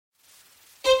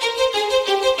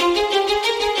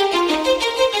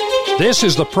This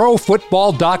is the Pro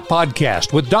Football Doc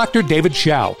Podcast with Dr. David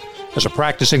Chao. As a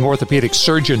practicing orthopedic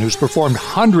surgeon who's performed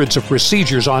hundreds of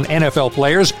procedures on NFL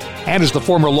players and as the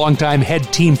former longtime head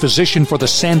team physician for the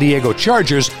San Diego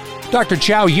Chargers, Dr.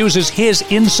 Chao uses his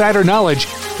insider knowledge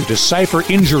to decipher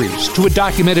injuries to a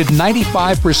documented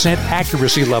 95%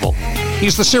 accuracy level.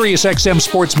 He's the SiriusXM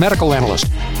sports medical analyst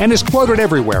and is quoted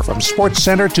everywhere from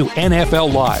SportsCenter to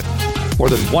NFL Live. More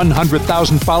than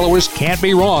 100,000 followers can't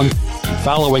be wrong.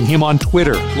 Following him on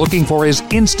Twitter, looking for his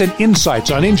instant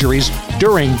insights on injuries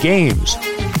during games.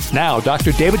 Now,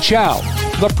 Dr. David Chao,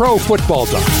 the Pro Football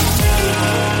Doc.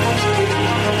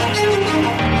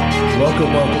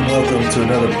 Welcome to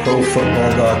another Pro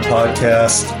Football Doc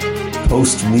podcast,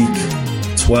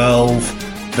 post-week 12,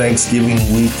 Thanksgiving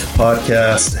week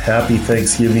podcast. Happy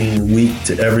Thanksgiving week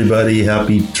to everybody.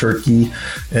 Happy turkey.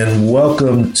 And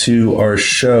welcome to our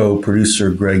show,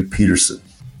 producer Greg Peterson.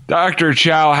 Dr.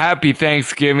 Chao, happy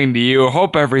Thanksgiving to you.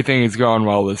 Hope everything is going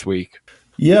well this week.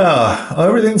 Yeah,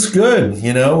 everything's good.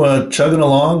 Chugging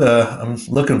along. I'm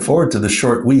looking forward to the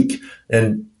short week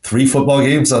and 3 football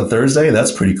games on Thursday.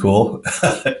 That's pretty cool.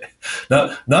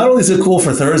 Not only is it cool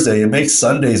for Thursday, it makes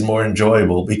Sundays more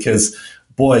enjoyable because,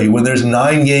 boy, when there's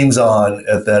 9 games on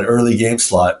at that early game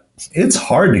slot, it's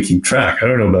hard to keep track. I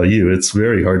don't know about you. It's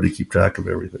very hard to keep track of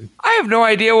everything. I have no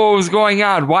idea what was going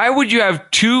on. Why would you have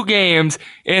 2 games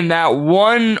in that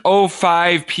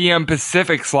 1:05 p.m.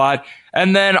 Pacific slot,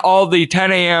 and then all the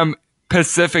 10 a.m.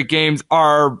 Pacific games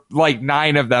are like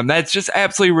 9 of them? That's just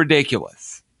absolutely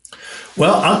ridiculous.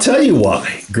 Well, I'll tell you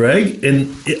why, Greg.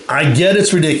 And I get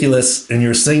it's ridiculous, and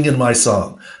you're singing my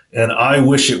song. And I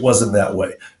wish it wasn't that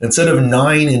way. Instead of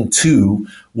 9 and 2,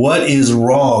 what is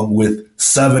wrong with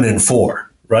 7 and 4,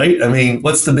 right? I mean,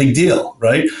 what's the big deal,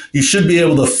 right? You should be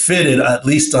able to fit it at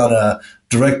least on a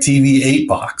DirecTV 8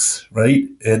 box, right?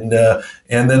 And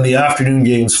then the afternoon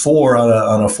games 4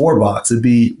 on a 4 box. It'd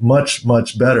be much,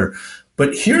 much better.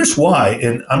 But here's why,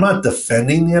 and I'm not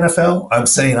defending the NFL. I'm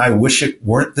saying I wish it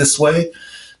weren't this way.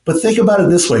 But think about it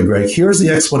this way, Greg. Here's the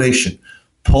explanation.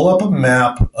 Pull up a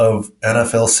map of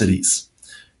NFL cities.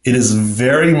 It is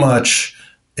very much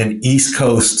an East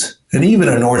Coast and even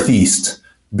a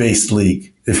Northeast-based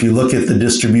league. If you look at the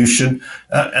distribution,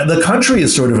 the country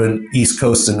is sort of an East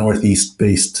Coast and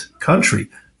Northeast-based country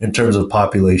in terms of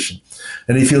population.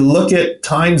 And if you look at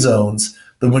time zones,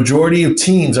 the majority of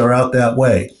teams are out that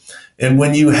way. And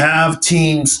when you have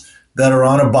teams that are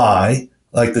on a bye,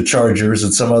 like the Chargers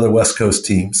and some other West Coast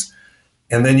teams,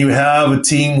 and then you have a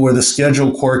team where the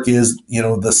schedule quirk is,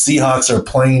 the Seahawks are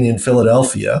playing in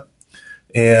Philadelphia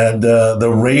and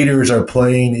the Raiders are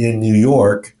playing in New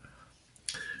York.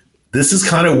 This is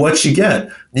kind of what you get.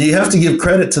 You have to give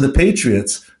credit to the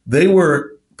Patriots. They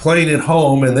were playing at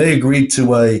home and they agreed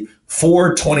to a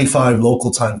 4:25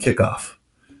 local time kickoff.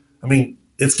 I mean,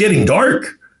 it's getting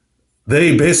dark.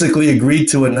 They basically agreed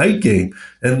to a night game,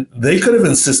 and they could have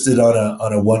insisted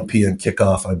on a 1 p.m.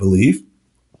 kickoff, I believe.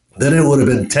 Then it would have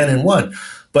been 10 and 1.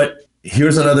 But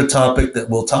here's another topic that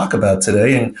we'll talk about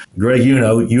today. And Greg, you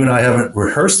and I haven't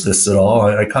rehearsed this at all.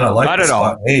 I kind of like the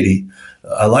spontaneity.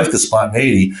 I like the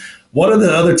spontaneity. One of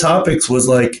the other topics was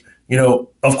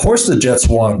of course the Jets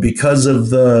won because of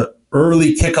the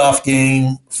early kickoff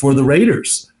game for the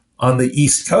Raiders on the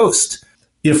East Coast.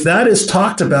 If that is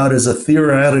talked about as a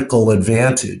theoretical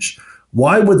advantage,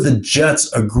 why would the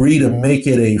Jets agree to make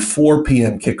it a 4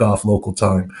 p.m. kickoff local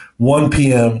time, 1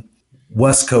 p.m.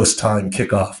 West Coast time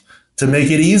kickoff to make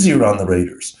it easier on the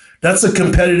Raiders? That's a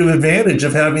competitive advantage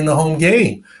of having the home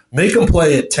game. Make them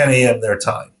play at 10 a.m. their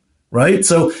time, right?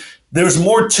 So there's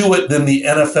more to it than the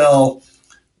NFL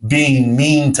being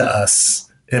mean to us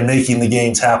and making the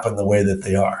games happen the way that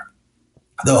they are.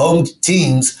 The home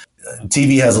teams,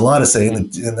 TV has a lot to say,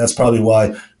 and that's probably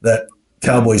why that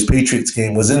Cowboys-Patriots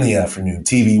game was in the afternoon.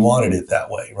 TV wanted it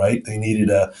that way, right? They needed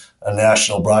a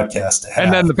national broadcast to have.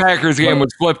 And then the Packers game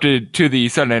was flipped to the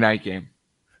Sunday night game.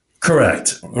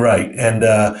 Correct, right. And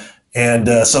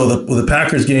so the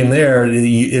Packers game there,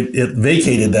 it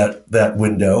vacated that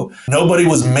window. Nobody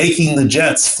was making the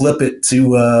Jets flip it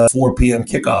to 4 p.m.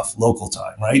 kickoff local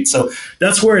time, right? So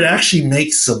that's where it actually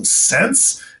makes some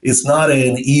sense. It's not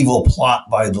an evil plot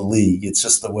by the league. It's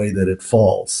just the way that it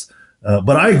falls.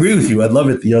 But I agree with you. I'd love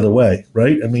it the other way,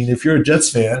 right? I mean, if you're a Jets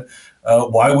fan,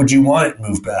 why would you want it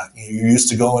moved back? You're used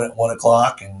to going at 1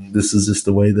 o'clock, and this is just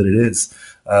the way that it is.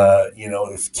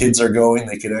 If kids are going,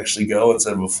 they could actually go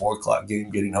instead of a 4 o'clock game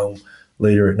getting home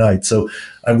later at night. So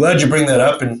I'm glad you bring that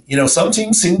up. And, some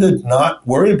teams seem to not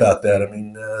worry about that. I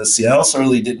mean, Seattle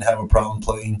certainly didn't have a problem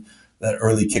playing that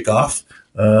early kickoff.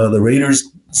 The Raiders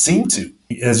seem to.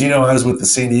 As you know, I was with the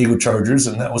San Diego Chargers,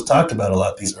 and that was talked about a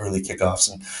lot, these early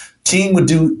kickoffs. And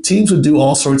teams would do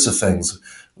all sorts of things.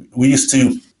 We used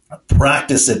to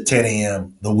practice at 10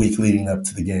 a.m. the week leading up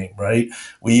to the game, right?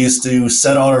 We used to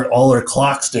set all our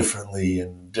clocks differently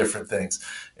and different things.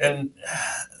 And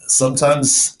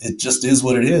sometimes it just is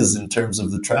what it is in terms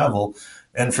of the travel.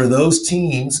 And for those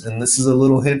teams, and this is a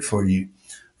little hint for you,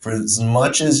 for as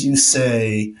much as you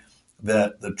say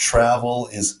that the travel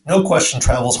is, no question,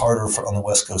 travel's harder on the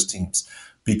West Coast teams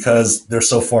because they're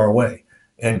so far away.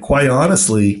 And quite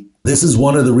honestly, this is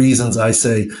one of the reasons I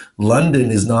say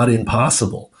London is not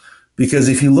impossible. Because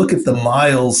if you look at the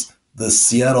miles the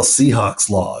Seattle Seahawks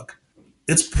log,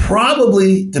 it's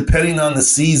probably, depending on the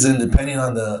season, depending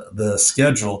on the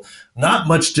schedule, not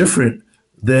much different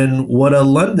than what a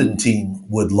London team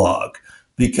would log.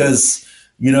 Because,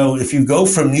 you know, if you go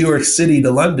from New York City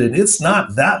to London, it's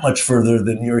not that much further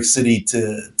than New York City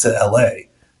to LA.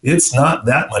 It's not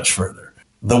that much further.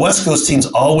 The West Coast teams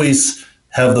always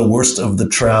have the worst of the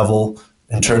travel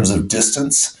in terms of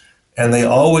distance, and they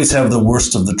always have the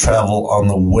worst of the travel on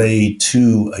the way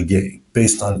to a game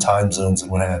based on time zones and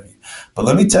what have you. But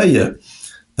let me tell you,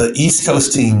 the East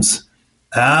Coast teams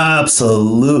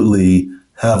absolutely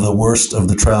have the worst of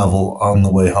the travel on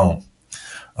the way home.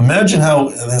 Imagine how,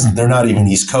 they're not even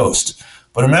East Coast,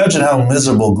 but imagine how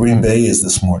miserable Green Bay is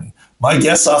this morning. My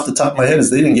guess off the top of my head is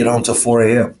they didn't get home till 4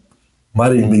 a.m.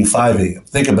 Might even be 5 a.m.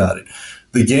 Think about it.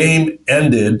 The game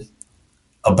ended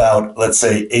about, let's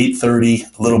say,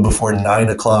 8:30, a little before 9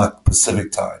 o'clock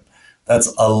Pacific time.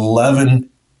 That's 11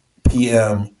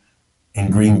 p.m.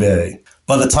 in Green Bay.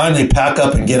 By the time they pack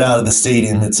up and get out of the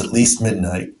stadium, it's at least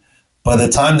midnight. By the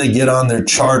time they get on their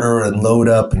charter and load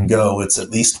up and go, it's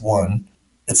at least 1.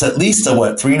 It's at least a,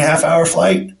 3.5 hour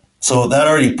flight? So that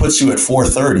already puts you at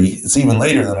 4:30. It's even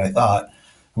later than I thought.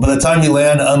 By the time you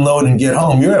land, unload, and get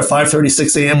home, you're at 5:30,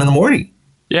 6 a.m. in the morning.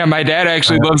 Yeah, my dad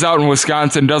actually lives out in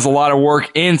Wisconsin, does a lot of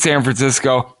work in San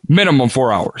Francisco, minimum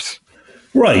 4 hours.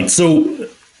 Right. So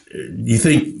you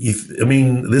think, I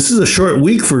mean, this is a short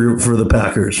week for the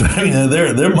Packers. Right?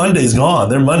 Their Monday's gone.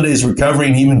 Their Monday's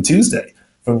recovering even Tuesday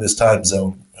from this time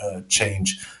zone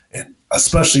change, and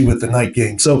especially with the night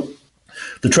game. So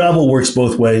the travel works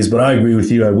both ways, but I agree with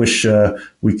you. I wish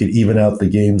we could even out the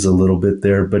games a little bit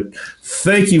there. But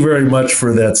thank you very much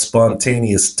for that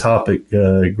spontaneous topic,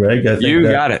 Greg. I think you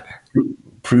got it.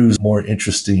 Proves more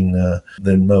interesting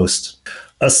than most.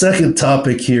 A second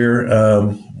topic here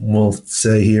we'll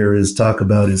say here is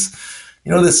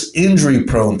this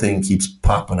injury-prone thing keeps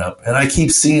popping up. And I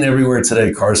keep seeing everywhere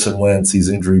today, Carson Wentz, he's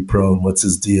injury-prone. What's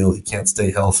his deal? He can't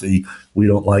stay healthy. We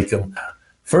don't like him.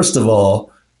 First of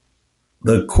all,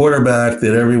 the quarterback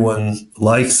that everyone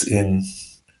likes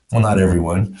not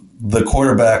everyone, the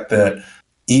quarterback that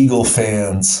Eagle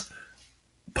fans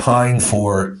pine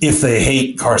for if they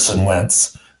hate Carson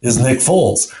Wentz is Nick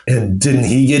Foles. And didn't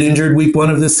he get injured week 1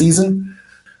 of this season?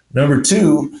 Number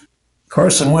 2,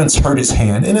 Carson Wentz hurt his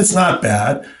hand, and it's not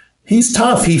bad. He's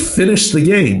tough. He finished the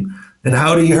game. And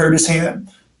how did he hurt his hand?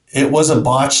 It was a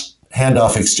botched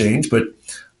handoff exchange, but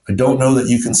I don't know that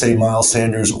you can say Miles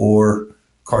Sanders or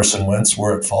Carson Wentz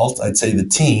were at fault. I'd say the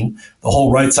team, the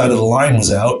whole right side of the line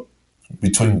was out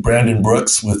between Brandon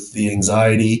Brooks with the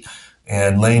anxiety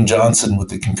and Lane Johnson with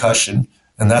the concussion.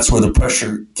 And that's where the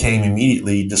pressure came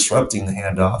immediately, disrupting the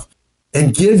handoff.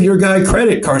 And give your guy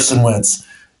credit, Carson Wentz.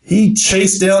 He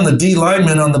chased down the D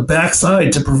lineman on the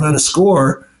backside to prevent a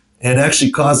score and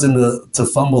actually caused him to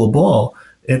fumble the ball.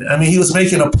 And I mean, he was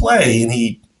making a play and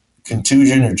he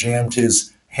contusion or jammed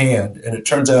his hand. And it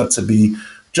turns out to be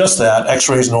just that.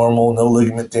 X-ray's normal, no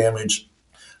ligament damage,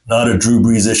 not a Drew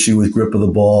Brees issue with grip of the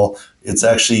ball. It's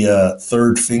actually a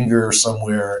third finger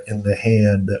somewhere in the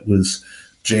hand that was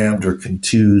jammed or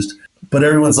contused. But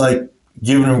everyone's like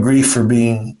giving him grief for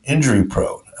being injury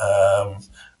prone.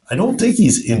 I don't think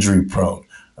he's injury prone.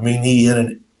 I mean, he had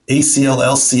an ACL,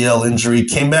 LCL injury,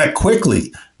 came back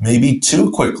quickly, maybe too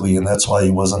quickly, and that's why he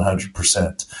wasn't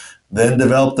 100%. Then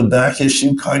developed the back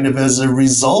issue kind of as a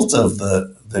result of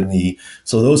the knee.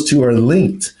 So those two are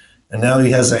linked. And now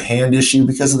he has a hand issue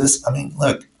because of this. I mean,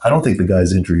 look, I don't think the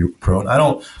guy's injury prone. I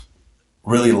don't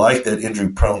really like that injury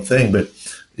prone thing, but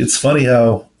it's funny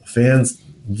how fans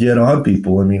get on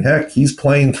people. I mean, heck, he's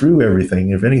playing through everything.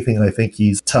 If anything, I think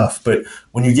he's tough. But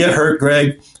when you get hurt,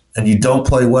 Greg, and you don't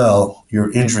play well,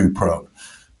 you're injury prone.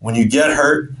 When you get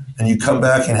hurt and you come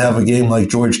back and have a game like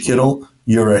George Kittle,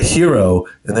 you're a hero,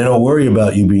 and they don't worry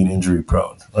about you being injury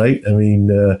prone, right? I mean,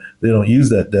 they don't use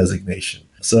that designation.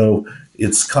 So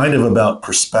it's kind of about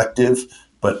perspective,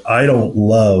 but I don't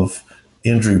love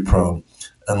injury prone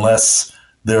unless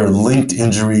They're linked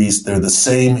injuries. They're the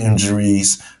same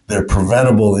injuries. They're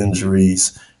preventable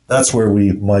injuries. That's where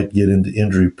we might get into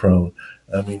injury prone.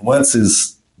 I mean, Wentz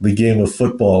is the game of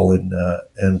football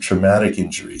and traumatic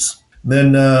injuries.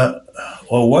 Then,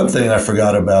 one thing I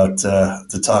forgot about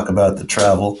to talk about the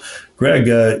travel. Greg,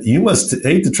 you must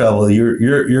hate to travel.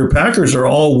 Your Packers are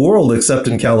all world except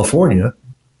in California.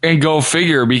 And go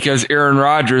figure, because Aaron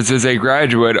Rodgers is a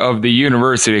graduate of the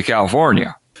University of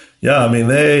California. Yeah, I mean,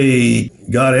 they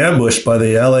got ambushed by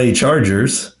the LA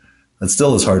Chargers. That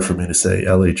still is hard for me to say,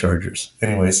 LA Chargers.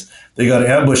 Anyways, they got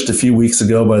ambushed a few weeks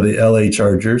ago by the LA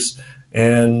Chargers.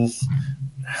 And,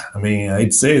 I mean,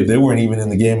 I'd say they weren't even in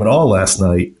the game at all last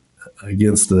night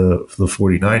against the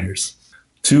 49ers.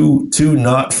 Two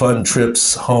not fun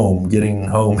trips home, getting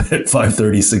home at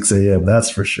 5:36 a.m., that's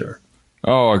for sure.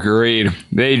 Oh, agreed.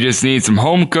 They just need some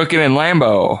home cooking in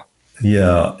Lambeau.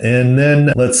 Yeah, and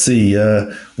then let's see.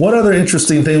 One other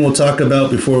interesting thing we'll talk about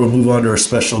before we move on to our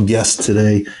special guest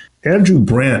today. Andrew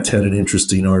Brandt had an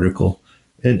interesting article.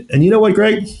 And you know what,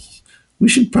 Greg? We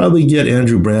should probably get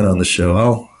Andrew Brandt on the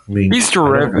show. He's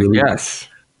terrific, yes.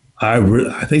 I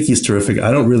think he's terrific.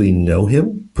 I don't really know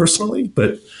him personally,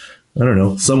 but I don't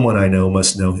know. Someone I know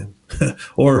must know him.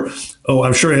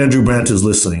 I'm sure Andrew Brandt is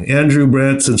listening. Andrew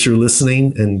Brandt, since you're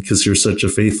listening, and because you're such a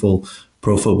faithful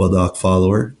Pro Football Doc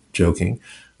follower, joking,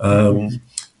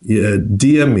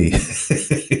 DM me,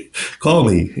 call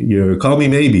me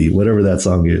maybe, whatever that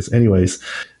song is. Anyways,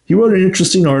 he wrote an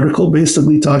interesting article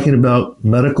basically talking about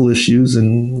medical issues,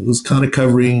 and was kind of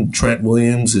covering Trent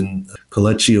Williams and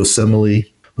Kelechi Osemele.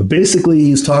 But basically,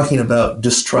 he's talking about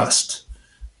distrust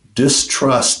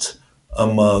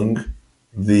among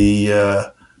the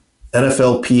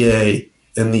NFLPA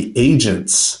and the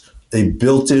agents, a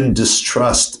built-in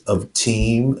distrust of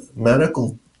team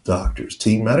medical doctors,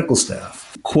 team medical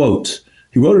staff. Quote,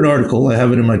 he wrote an article, I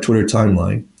have it in my Twitter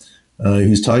timeline.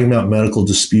 He's talking about medical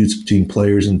disputes between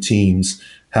players and teams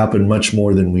happen much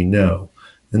more than we know.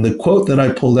 And the quote that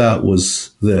I pulled out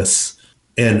was this: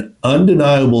 an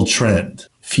undeniable trend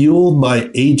fueled by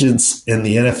agents and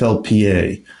the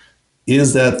NFLPA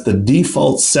is that the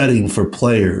default setting for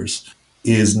players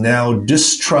is now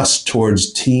distrust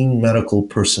towards team medical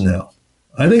personnel.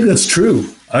 I think that's true.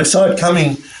 I saw it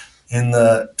coming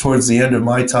towards the end of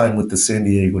my time with the San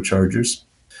Diego Chargers.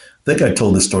 I think I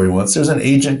told this story once. There's an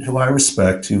agent who I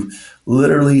respect who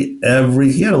literally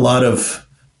he had a lot of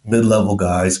mid-level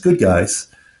guys, good guys,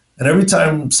 and every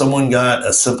time someone got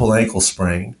a simple ankle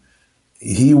sprain,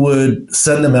 he would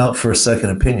send them out for a second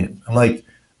opinion. I'm like,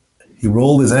 he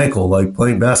rolled his ankle like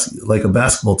playing like a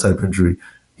basketball type injury.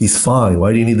 He's fine.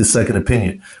 Why do you need the second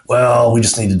opinion? Well, we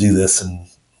just need to do this and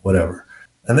whatever.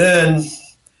 And then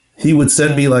he would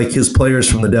send me like his players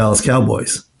from the Dallas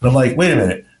Cowboys. And I'm like, wait a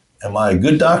minute. Am I a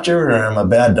good doctor or am I a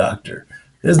bad doctor?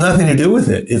 It has nothing to do with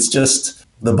it. It's just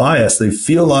the bias. They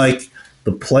feel like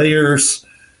the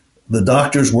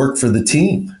doctors work for the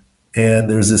team. And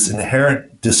there's this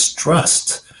inherent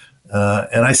distrust.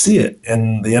 And I see it.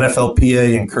 And the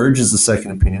NFLPA encourages the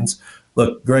second opinions.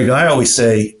 Look, Greg, I always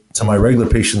say to my regular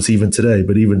patients, even today,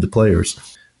 but even to players,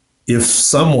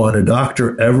 if a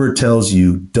doctor ever tells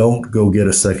you don't go get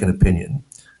a second opinion,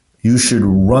 you should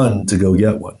run to go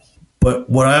get one. But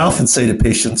what I often say to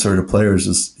patients or to players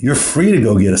is, you're free to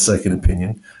go get a second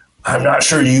opinion. I'm not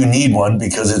sure you need one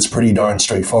because it's pretty darn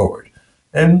straightforward.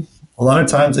 And a lot of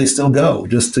times they still go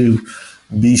just to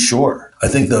be sure. I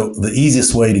think the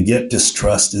easiest way to get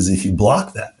distrust is if you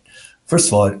block that. First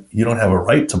of all, you don't have a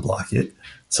right to block it.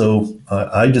 So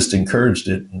I just encouraged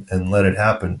it and let it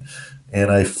happen.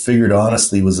 And I figured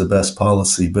honesty was the best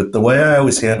policy. But the way I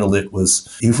always handled it was,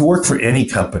 if you work for any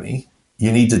company,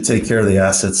 you need to take care of the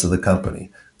assets of the company.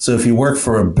 So if you work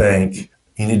for a bank,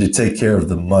 you need to take care of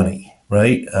the money,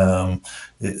 right? And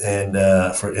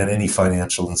for any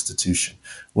financial institution.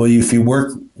 Well, if you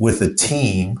work with a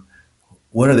team,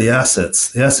 what are the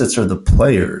assets? The assets are the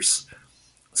players.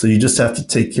 So you just have to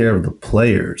take care of the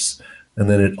players, and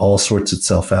then it all sorts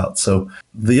itself out. So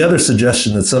the other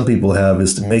suggestion that some people have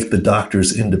is to make the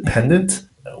doctors independent.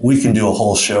 We can do a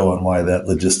whole show on why that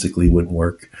logistically wouldn't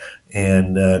work.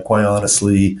 And quite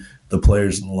honestly, the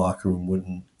players in the locker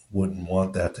room wouldn't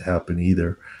want that to happen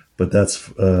either. But that's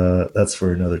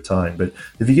for another time. But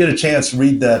if you get a chance,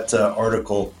 read that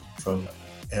article from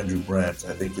Andrew Brandt.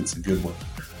 I think it's a good one.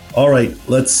 All right,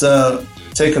 let's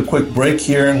take a quick break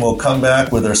here, and we'll come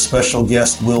back with our special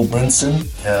guest, Will Brinson,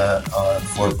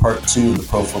 for part 2 of the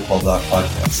Pro Football Doc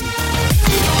podcast.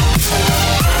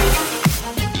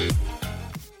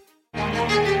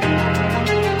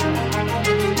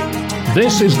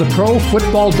 This is the Pro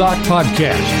Football Doc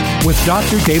podcast with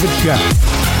Dr. David Chao.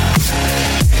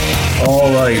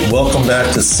 All right, welcome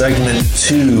back to segment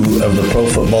 2 of the Pro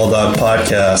Football Doc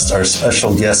podcast, our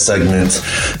special guest segment.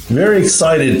 Very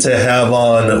excited to have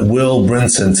on Will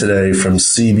Brinson today from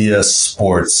CBS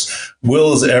Sports.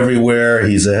 Will is everywhere.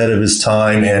 He's ahead of his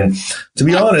time. And to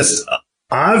be honest,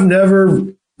 I've never,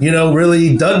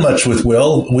 really done much with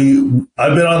Will.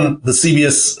 I've been on the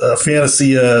CBS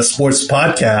Fantasy Sports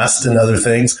podcast and other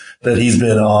things that he's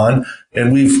been on.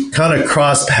 And we've kind of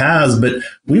crossed paths, but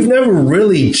we've never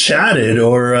really chatted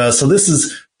so this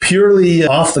is purely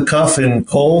off the cuff and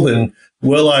cold. And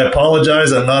Will, I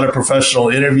apologize. I'm not a professional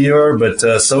interviewer, but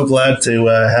so glad to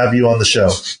have you on the show.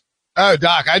 Oh,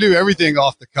 Doc, I do everything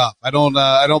off the cuff. I don't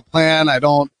plan. I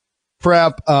don't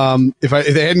prep. If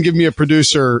they hadn't given me a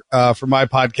producer, for my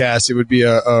podcast, it would be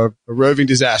a roving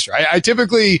disaster. I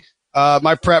typically,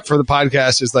 my prep for the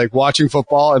podcast is like watching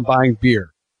football and buying beer.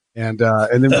 And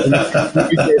then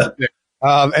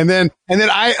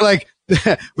I like,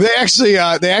 they actually,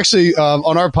 on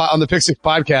the Pick Six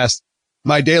podcast,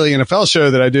 my daily NFL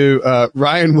show that I do,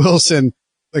 Ryan Wilson,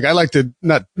 like I like to,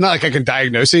 not like I can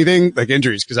diagnose anything like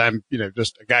injuries, cause I'm,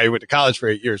 just a guy who went to college for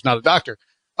 8 years, not a doctor.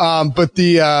 I like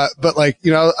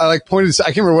pointed, I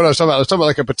can't remember what I was talking about. I was talking about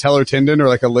like a patellar tendon or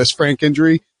like a Liz Frank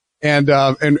injury. And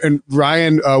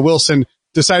Ryan, Wilson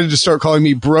decided to start calling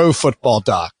me Bro Football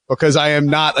Doc, because I am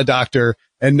not a doctor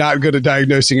and not good at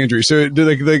diagnosing injuries. So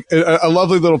like a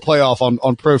lovely little playoff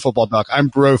on Pro Football Doc. I'm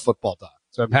Bro Football Doc.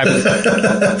 So I'm happy.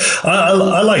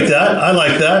 I like that. I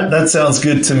like that. That sounds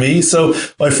good to me. So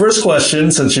my first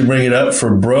question, since you bring it up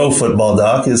for Bro Football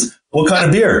Doc, is what kind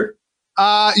of beer?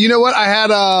 You know what? I had,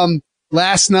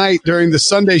 last night during the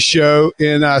Sunday show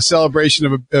in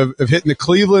celebration of hitting the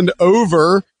Cleveland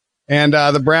over and,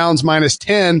 the Browns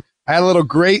 -10. I had a little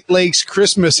Great Lakes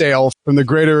Christmas Ale from the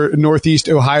greater Northeast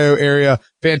Ohio area.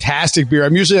 Fantastic beer.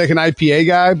 I'm usually like an IPA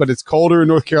guy, but it's colder in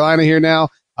North Carolina here now.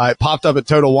 It popped up at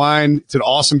Total Wine. It's an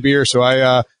awesome beer. So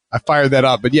I fired that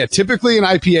up, but yeah, typically an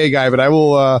IPA guy, but I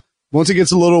will, once it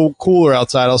gets a little cooler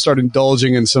outside, I'll start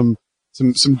indulging in some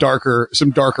darker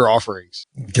offerings.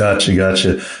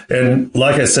 Gotcha. And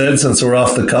like I said, since we're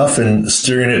off the cuff and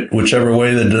steering it whichever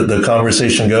way the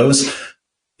conversation goes,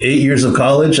 8 years of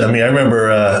college. I mean, I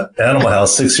remember Animal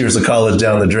House, 6 years of college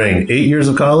down the drain. 8 years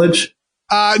of college?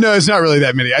 No, it's not really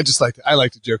that many. I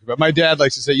like to joke about it. My dad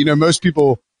likes to say, most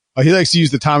people, he likes to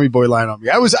use the Tommy Boy line on me.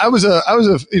 I was a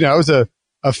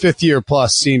 5th year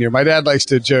plus senior. My dad likes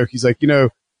to joke. He's like,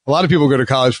 a lot of people go to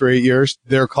college for 8 years.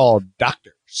 They're called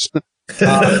doctors.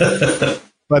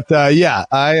 But I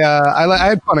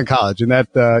had fun in college, and that,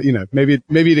 maybe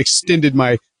it extended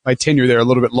my tenure there a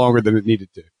little bit longer than it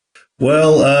needed to.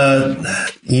 Well,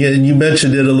 you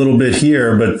mentioned it a little bit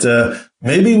here, but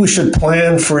maybe we should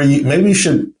plan for you. Maybe you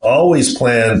should always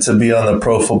plan to be on the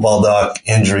Pro Football Doc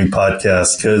injury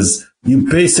podcast, because you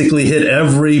basically hit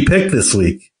every pick this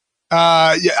week.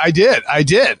 Yeah, I did. I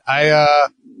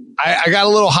got a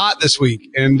little hot this week,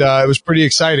 and it was pretty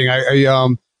exciting. I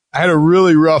had a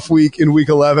really rough week in week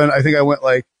 11. I think I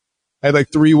had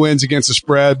like 3 wins against the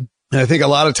spread. And I think a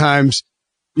lot of times,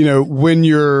 when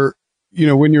you're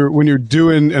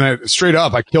doing, and I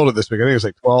killed it this week. I think it was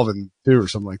like 12-2 or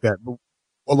something like that. But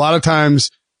a lot of times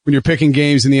when you're picking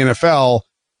games in the NFL,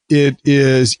 it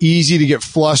is easy to get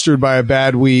flustered by a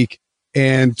bad week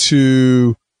and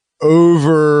to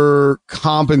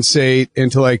overcompensate and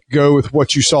to like go with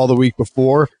what you saw the week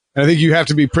before. And I think you have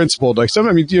to be principled. Like some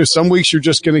weeks you're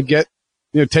just going to get,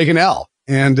 take an L,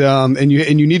 and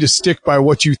you need to stick by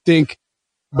what you think.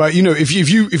 But, if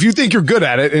you think you're good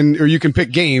at it or you can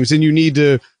pick games and you need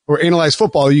to, or analyze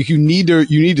football, you need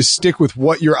to stick with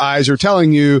what your eyes are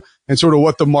telling you and sort of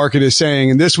what the market is saying.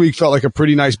 And this week felt like a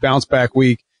pretty nice bounce back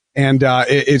week. And,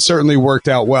 it certainly worked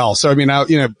out well. So, I mean,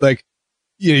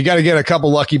 you got to get a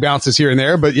couple lucky bounces here and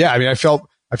there, but yeah, I mean, I feel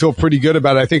pretty good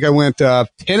about it. I think I went,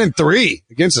 10-3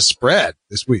 against the spread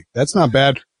this week. That's not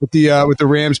bad with the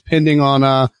Rams pending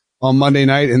on Monday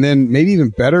night. And then maybe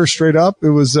even better straight up. It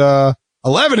was,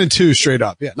 11-2 straight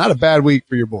up. Yeah, not a bad week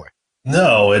for your boy.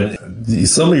 No, and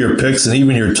some of your picks and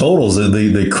even your totals,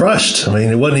 they crushed. I mean,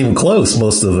 it wasn't even close,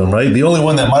 most of them, right? The only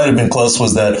one that might have been close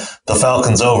was that the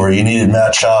Falcons over. You needed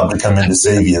Matt Chao to come in to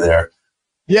save you there.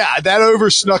 Yeah, that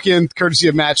over snuck in courtesy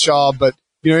of Matt Chao, but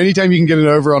anytime you can get it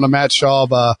over on a Matt Chao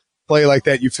play like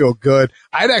that, you feel good.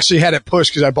 I'd actually had it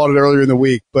pushed because I bought it earlier in the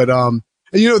week, but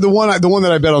the one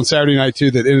that I bet on Saturday night too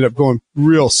that ended up going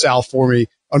real south for me,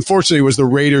 unfortunately, was the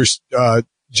Raiders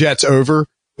Jets over.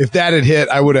 If that had hit,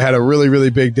 I would have had a really, really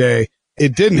big day.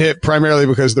 It didn't hit primarily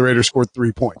because the Raiders scored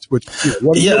 3 points. Which if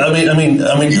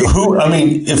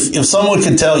someone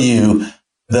could tell you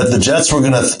that the Jets were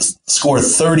going to score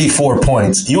 34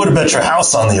 points, you would have bet your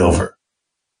house on the over.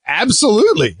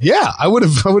 Absolutely. Yeah. I would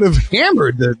have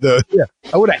hammered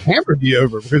I would have hammered the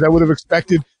over because I would have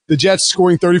expected the Jets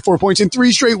scoring 34 points in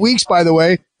 3 straight weeks, by the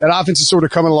way. That offense is sort of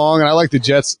coming along, and I like the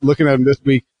Jets looking at them this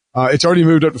week. It's already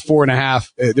moved up to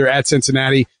 4.5. They're at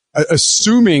Cincinnati.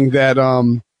 Assuming that,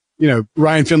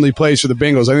 Ryan Finley plays for the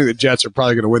Bengals, I think the Jets are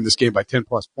probably going to win this game by 10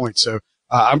 plus points. So,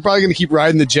 I'm probably going to keep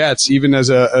riding the Jets even as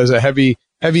a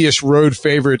heavyish road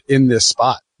favorite in this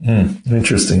spot.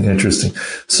 Interesting.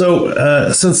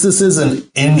 So, since this is an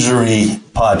injury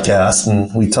podcast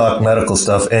and we talk medical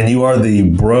stuff, and you are the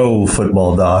bro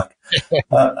football doc,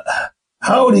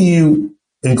 how do you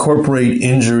incorporate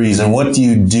injuries and what do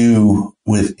you do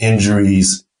with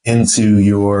injuries into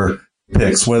your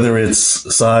picks, whether it's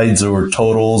sides or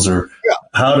totals, or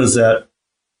how does that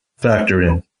factor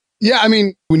in? Yeah, I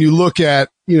mean, when you look at,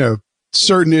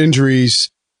 certain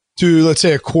injuries to, let's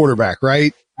say, a quarterback,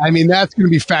 right? I mean, that's going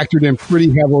to be factored in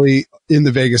pretty heavily in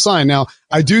the Vegas line. Now,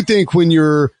 I do think when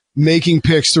you're making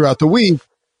picks throughout the week,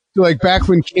 so like back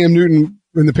when Cam Newton,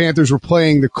 when the Panthers were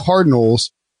playing the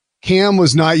Cardinals, Cam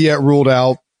was not yet ruled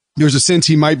out. There's a sense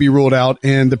he might be ruled out,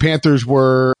 and the Panthers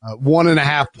were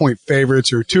 1.5 point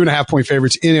favorites or 2.5 point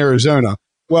favorites in Arizona.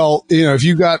 Well, if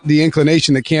you got the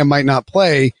inclination that Cam might not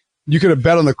play, you could have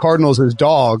bet on the Cardinals as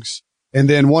dogs. And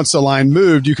then once the line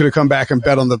moved, you could have come back and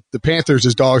bet on the Panthers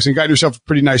as dogs and got yourself a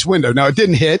pretty nice window. Now, it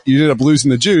didn't hit. You ended up losing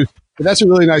the juice, but that's a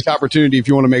really nice opportunity if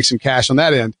you want to make some cash on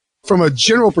that end. From a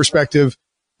general perspective,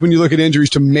 when you look at injuries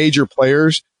to major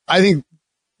players, I think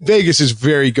Vegas is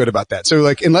very good about that.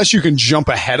 So, unless you can jump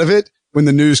ahead of it when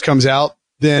the news comes out,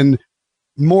 then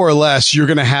more or less you're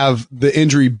going to have the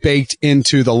injury baked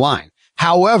into the line.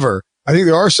 However, I think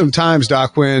there are some times,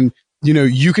 Doc, when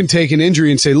you can take an injury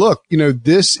and say, look,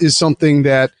 this is something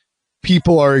that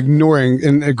people are ignoring.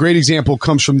 And a great example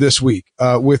comes from this week,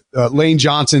 with Lane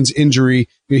Johnson's injury.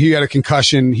 He had a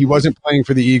concussion. He wasn't playing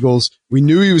for the Eagles. We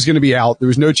knew he was going to be out. There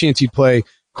was no chance he'd play.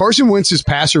 Carson Wentz's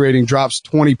passer rating drops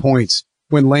 20 points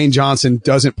when Lane Johnson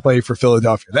doesn't play for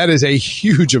Philadelphia. That is a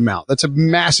huge amount. That's a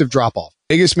massive drop off.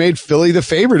 Vegas made Philly the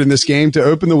favorite in this game to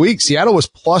open the week. Seattle was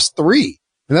 +3.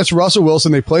 And that's Russell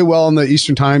Wilson. They play well in the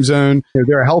Eastern time zone.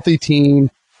 They're a healthy team.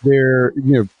 They're,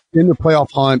 in the playoff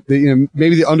hunt.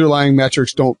 Maybe the underlying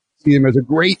metrics don't see them as a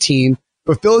great team,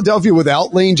 but Philadelphia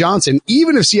without Lane Johnson,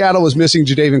 even if Seattle was missing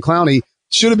Jadeveon Clowney,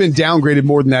 should have been downgraded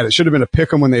more than that. It should have been a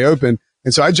pick 'em when they opened.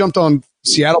 And so I jumped on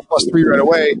Seattle +3 right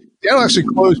away. Seattle actually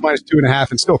closed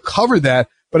 -2.5 and still covered that.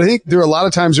 But I think there are a lot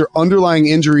of times there are underlying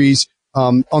injuries,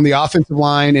 on the offensive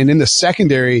line and in the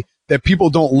secondary that people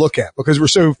don't look at because we're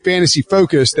so fantasy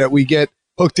focused that we get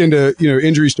hooked into,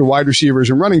 injuries to wide receivers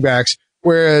and running backs.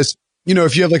 Whereas,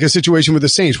 if you have like a situation with the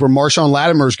Saints where Marshawn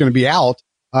Lattimore is going to be out,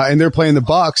 and they're playing the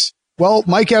Bucks, well,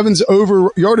 Mike Evans'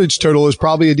 over yardage total is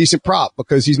probably a decent prop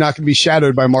because he's not going to be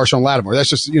shadowed by Marshawn Lattimore. That's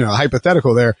just,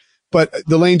 hypothetical there. But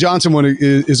the Lane Johnson one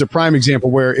is a prime example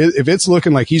where if it's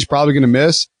looking like he's probably going to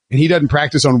miss and he doesn't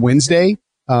practice on Wednesday,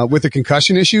 with a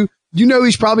concussion issue,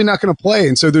 he's probably not going to play.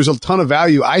 And so there's a ton of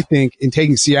value, I think, in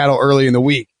taking Seattle early in the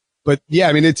week. But yeah,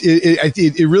 I mean,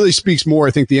 it really speaks more,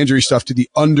 I think, the injury stuff to the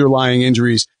underlying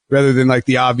injuries rather than like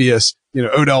the obvious,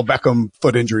 Odell Beckham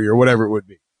foot injury or whatever it would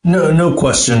be. No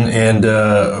question. And,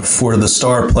 for the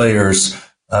star players,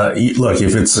 look,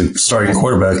 if it's a starting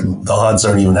quarterback, the odds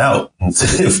aren't even out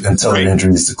until an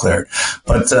injury is declared.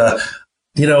 But,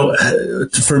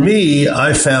 for me,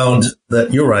 I found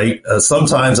that you're right.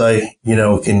 Sometimes I,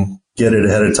 can get it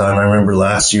ahead of time. I remember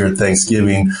last year at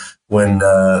Thanksgiving when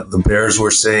the Bears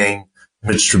were saying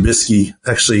Mitch Trubisky,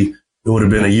 actually, it would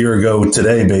have been a year ago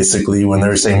today, basically, when they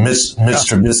were saying Mitch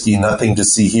Trubisky, nothing to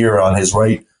see here on his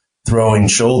right throwing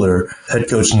shoulder. Head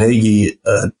coach Nagy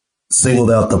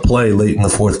singled out the play late in the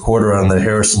fourth quarter on the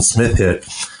Harrison Smith hit.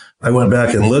 I went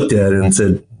back and looked at it and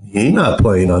said, he's not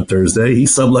playing on Thursday. He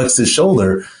subluxed his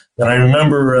shoulder. And I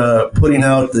remember putting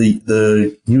out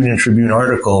the Union Tribune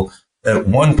article at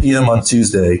 1 p.m. on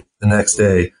Tuesday, the next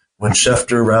day, when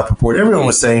Schefter, Rappaport, everyone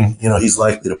was saying, he's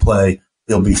likely to play.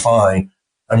 He'll be fine.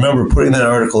 I remember putting that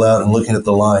article out and looking at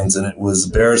the lines, and it was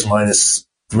Bears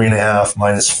 -3.5,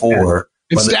 -4.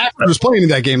 And Stafford was playing in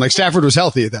that game. Like Stafford was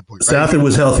healthy at that point. Right? Stafford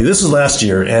was healthy. This was last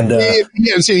year. And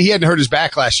he hadn't hurt his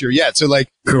back last year yet. So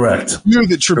correct. You knew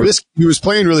that Trubisky, who was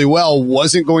playing really well,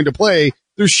 wasn't going to play.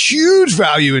 There's huge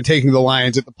value in taking the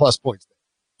Lions at the plus points.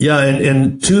 Yeah.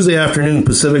 And Tuesday afternoon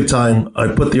Pacific time, I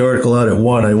put the article out at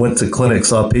 1. I went to clinic,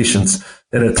 saw patients.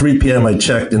 And at 3 p.m. I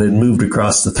checked and it moved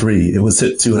across to 3. It was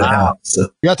hit 2.5. Wow. So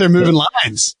you got there moving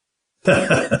lines.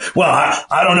 Well,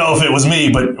 I don't know if it was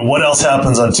me, but what else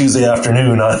happens on Tuesday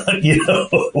afternoon, on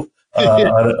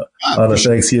a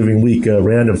Thanksgiving week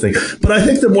random thing. But I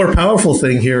think the more powerful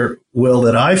thing here, Will,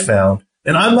 that I found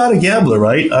And I'm not a gambler,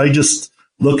 right? I just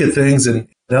look at things, and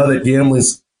now that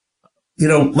gambling's,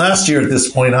 last year at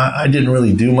this point, I didn't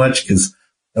really do much because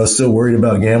I was still worried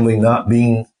about gambling not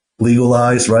being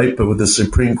legalized, right? But with the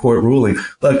Supreme Court ruling,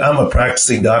 look, I'm a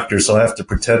practicing doctor, so I have to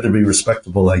pretend to be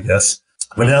respectable, I guess.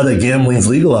 But now that gambling's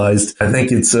legalized, I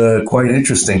think it's quite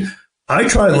interesting. I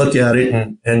try and look at it,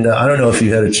 and I don't know if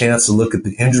you had a chance to look at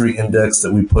the injury index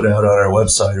that we put out on our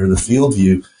website or the field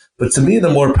view. But to me, the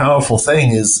more powerful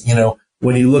thing is,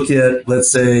 when you look at,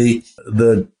 let's say,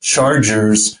 the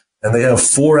Chargers, and they have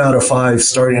 4 out of 5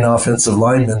 starting offensive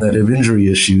linemen that have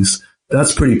injury issues,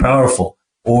 that's pretty powerful.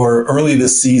 Or early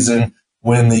this season,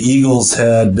 when the Eagles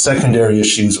had secondary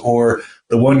issues, or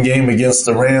the one game against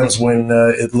the Rams when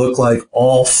it looked like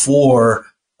all 4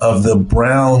 of the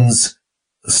Browns'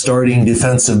 starting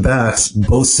defensive backs,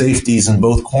 both safeties and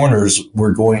both corners,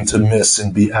 were going to miss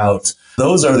and be out.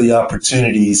 Those are the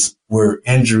opportunities where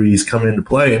injuries come into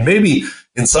play, and maybe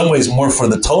in some ways more for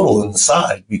the total than the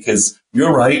side, because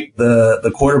you're right,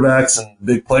 the quarterbacks and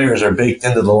big players are baked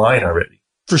into the line already.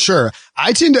 For sure.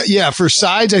 I tend to, for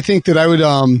sides, I think that I would,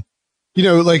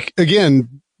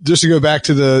 again, just to go back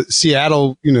to the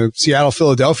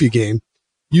Seattle-Philadelphia game,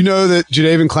 that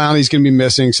Jadeveon Clowney's going to be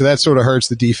missing, so that sort of hurts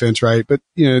the defense, right? But,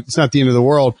 it's not the end of the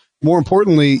world. More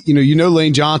importantly,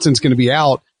 Lane Johnson's going to be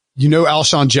out.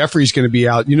 Alshon Jeffrey's going to be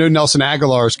out. Nelson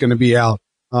Aguilar is going to be out.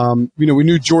 We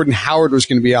knew Jordan Howard was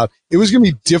going to be out. It was going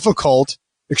to be difficult,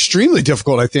 extremely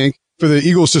difficult, I think, for the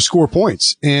Eagles to score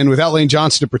points. And without Lane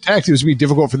Johnson to protect, it was going to be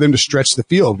difficult for them to stretch the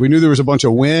field. We knew there was a bunch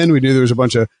of wind. We knew there was a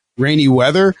bunch of rainy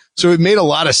weather. So it made a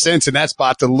lot of sense in that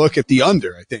spot to look at the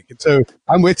under, I think. And so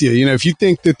I'm with you. If you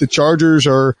think that the Chargers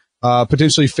are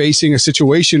potentially facing a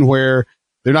situation where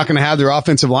they're not going to have their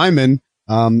offensive linemen,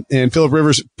 and Phillip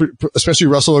Rivers, especially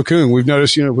Russell Okung, we've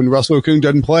noticed, when Russell Okung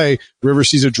doesn't play, Rivers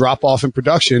sees a drop off in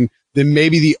production, then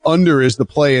maybe the under is the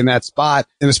play in that spot.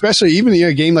 And especially even in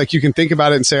a game, like, you can think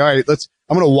about it and say, all right,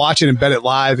 I'm going to watch it and bet it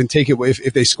live and take it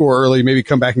if they score early, maybe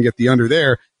come back and get the under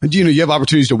there. And, you have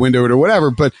opportunities to window it or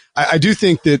whatever. But I do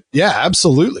think that,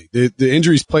 absolutely. The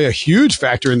injuries play a huge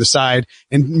factor in the side,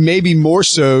 and maybe more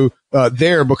so,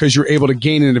 there, because you're able to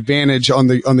gain an advantage on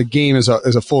the game as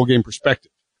a full game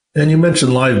perspective. And you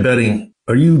mentioned live betting.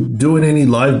 Are you doing any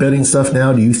live betting stuff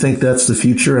now? Do you think that's the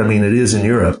future? I mean, it is in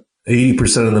Europe.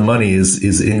 80% of the money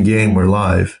is in game or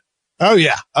live. Oh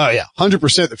yeah.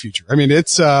 100% the future. I mean,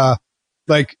 it's, I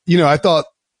thought,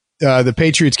 the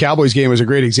Patriots Cowboys game was a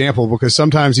great example, because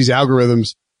sometimes these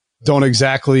algorithms don't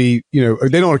exactly, they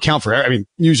don't account for,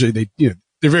 usually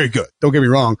they're very good. Don't get me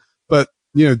wrong. But,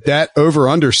 that over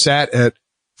under sat at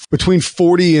between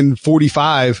 40 and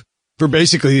 45 for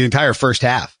basically the entire first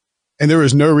half. And there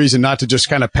was no reason not to just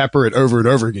kind of pepper it over and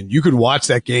over again. You could watch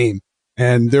that game,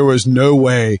 and there was no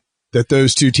way that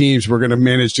those two teams were going to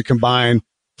manage to combine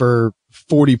for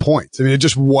 40 points. I mean, it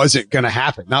just wasn't going to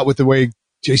happen. Not with the way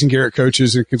Jason Garrett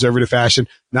coaches in conservative fashion.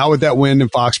 Not with that win in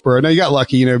Foxborough. Now, you got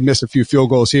lucky, missed a few field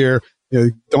goals here.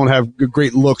 Don't have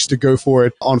great looks to go for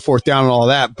it on 4th down and all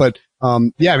that. But,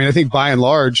 I think by and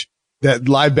large, that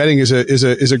live betting is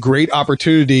a great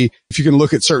opportunity if you can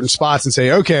look at certain spots and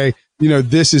say, okay,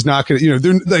 this is not going to,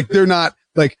 they're not,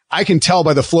 I can tell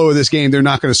by the flow of this game, they're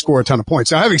not going to score a ton of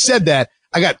points. Now, having said that,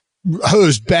 I got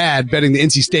hosed bad betting the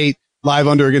NC State live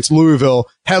under against Louisville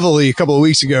heavily a couple of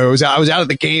weeks ago. I was out at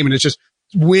the game, and it's just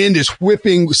wind is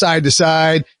whipping side to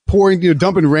side, pouring,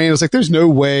 dumping rain. I was like, there's no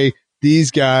way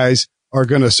these guys are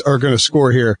going to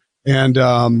score here. And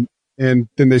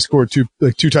then they scored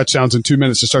two touchdowns in 2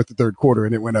 minutes to start the third quarter,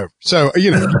 and it went over. So,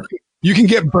 you can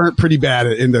get burnt pretty bad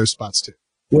in those spots too.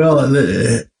 Well,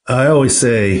 I always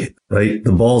say, right,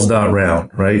 the ball's not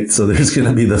round, right? So there's going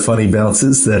to be the funny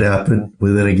bounces that happen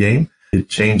within a game. It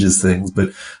changes things. But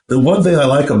the one thing I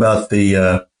like about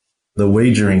the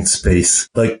wagering space,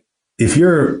 like, if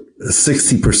you're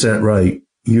 60% right,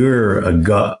 you're a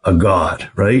god,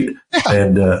 right? Yeah.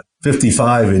 And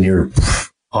 55 and you're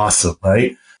awesome,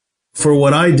 right? For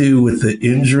what I do with the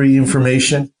injury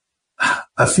information,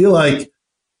 I feel like,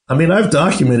 I've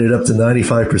documented up to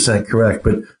 95% correct,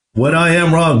 but when I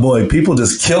am wrong, boy, people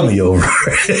just kill me over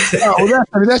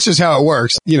it. That's just how it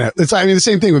works. It's, the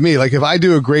same thing with me. Like, if I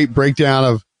do a great breakdown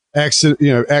of X,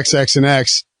 X, and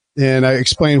X, and I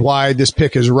explain why this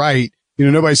pick is right,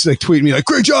 nobody's tweeting me like,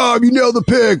 great job, you nailed the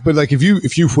pick. But if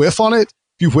you whiff on it,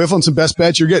 if you whiff on some best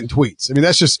bets, you're getting tweets.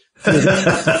 That's just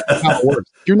how it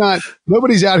works.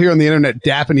 Nobody's out here on the internet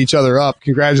dapping each other up,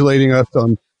 congratulating us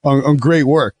on great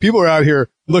work. People are out here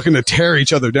looking to tear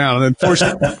each other down. And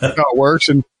unfortunately, that's how it works.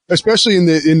 And especially in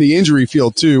the injury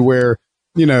field too, where,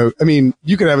 you know, I mean,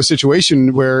 you could have a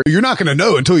situation where you're not going to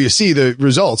know until you see the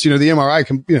results. You know, the MRI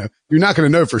can, you know, you're not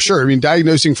going to know for sure. I mean,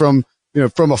 diagnosing from, you know,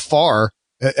 from afar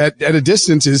at a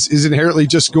distance is inherently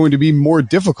just going to be more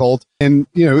difficult. And,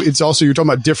 you know, it's also, you're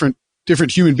talking about different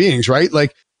human beings, right?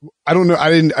 Like, I don't know.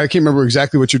 I can't remember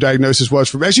exactly what your diagnosis was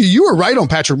for. Actually, you were right on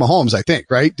Patrick Mahomes, I think,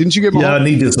 right? Didn't you get Mahomes? Yeah,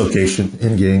 knee dislocation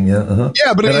in game. Yeah. Uh-huh.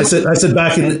 Yeah, but I said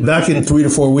back in 3 to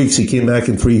 4 weeks, he came back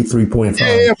in 3.5.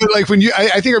 Yeah, but like when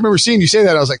I think I remember seeing you say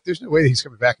that, I was like, there's no way that he's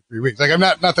coming back in 3 weeks. Like, I'm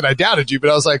not that I doubted you,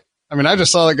 but I was like, I mean, I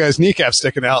just saw that guy's kneecap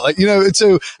sticking out. Like, you know, and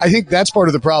so I think that's part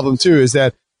of the problem too, is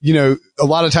that, you know, a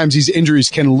lot of times these injuries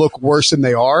can look worse than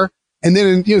they are. And then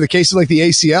in, you know, the case of like the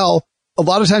ACL, a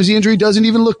lot of times the injury doesn't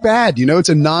even look bad. You know, it's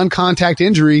a non-contact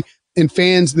injury, and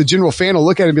fans, the general fan will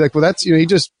look at it and be like, well, that's, you know, he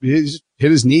just hit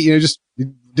his knee, you know, just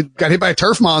got hit by a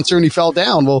turf monster and he fell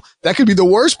down. Well, that could be the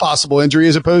worst possible injury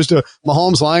as opposed to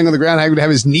Mahomes lying on the ground having to have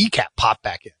his kneecap pop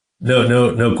back in.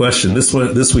 No question. This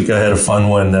week I had a fun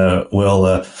one. Will,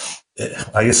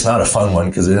 I guess not a fun one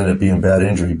because it ended up being a bad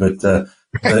injury, but,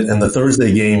 in the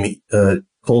Thursday game,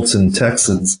 Colts and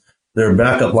Texans, their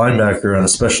backup linebacker on a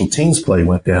special teams play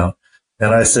went down.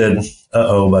 And I said,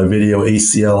 by video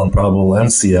ACL and probable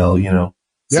MCL, you know,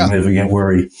 significant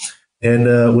worry.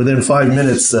 And within 5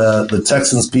 minutes, the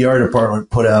Texans PR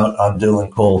department put out on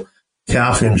Dylan Cole,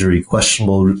 calf injury,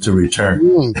 questionable to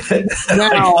return.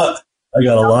 Now, I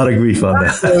got a lot of grief on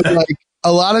that. So, like,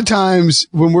 a lot of times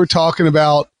when we're talking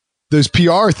about those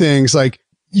PR things, like,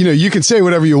 you know, you can say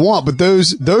whatever you want, but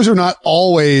those are not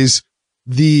always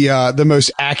the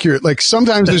most accurate. Like,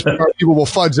 sometimes those PR people will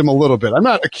fudge them a little bit. I'm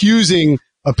not accusing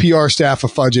a PR staff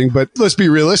of fudging, but let's be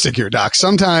realistic here, Doc.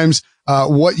 Sometimes,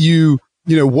 what you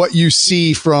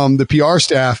see from the PR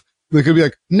staff, they could be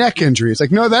like neck injury. It's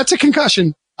like, no, that's a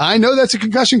concussion. I know that's a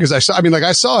concussion because I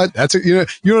saw it. That's you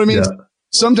know what I mean? Yeah.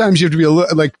 Sometimes you have to be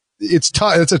like, it's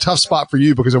tough. It's a tough spot for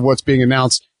you because of what's being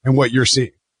announced and what you're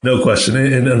seeing. No question.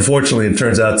 And unfortunately, it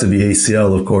turns out to be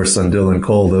ACL, of course, on Dylan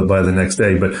Cole by the next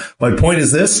day. But my point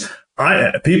is this.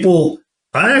 I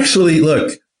actually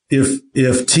look,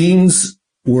 if teams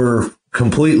were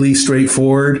completely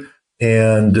straightforward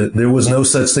and there was no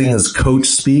such thing as coach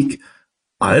speak,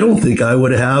 I don't think I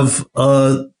would have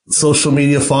a social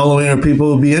media following or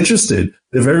people would be interested.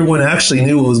 If everyone actually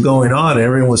knew what was going on,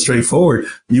 everyone was straightforward,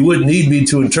 you wouldn't need me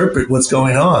to interpret what's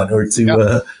going on or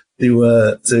to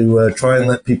try and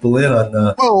let people in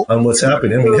on what's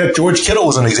happening. I mean, heck, George Kittle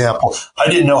was an example. I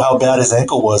didn't know how bad his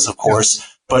ankle was, of course,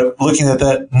 but looking at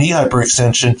that knee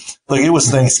hyperextension, like, it was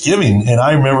Thanksgiving, and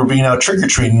I remember being out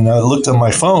trick-or-treating, and I looked on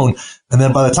my phone, and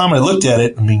then by the time I looked at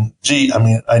it,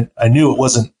 I knew it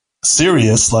wasn't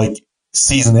serious, like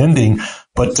season ending,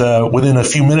 but within a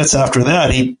few minutes after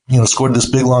that, he, scored this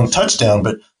big, long touchdown.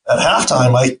 But at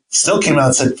halftime, I still came out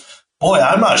and said, boy,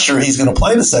 I'm not sure he's going to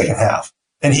play the second half.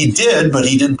 And he did, but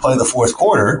he didn't play the fourth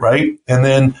quarter, right? And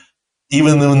then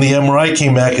even when the MRI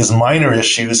came back as minor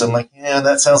issues, I'm like, yeah,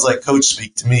 that sounds like coach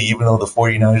speak to me, even though the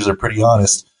 49ers are pretty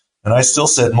honest. And I still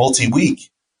said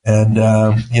multi-week. And,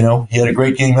 he had a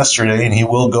great game yesterday, and he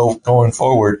will go going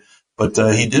forward. But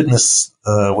he did miss,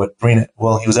 he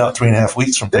was out 3.5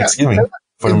 weeks from Thanksgiving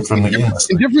from the game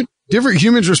last night. Different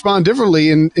humans respond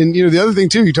differently. And the other thing,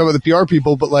 too, you talk about the PR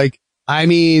people, but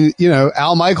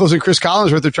Al Michaels and Chris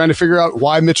Collinsworth are trying to figure out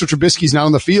why Mitchell Trubisky's not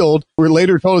on the field. We're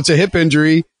later told it's a hip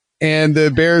injury, and the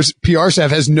Bears PR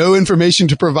staff has no information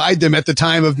to provide them at the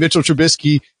time of Mitchell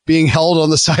Trubisky being held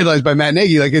on the sidelines by Matt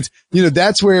Nagy. Like, it's,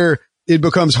 that's where it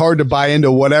becomes hard to buy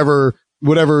into whatever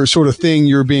sort of thing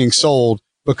you're being sold,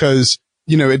 because,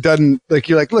 it doesn't, like,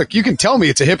 you're like, look, you can tell me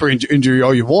it's a hip injury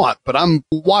all you want, but I'm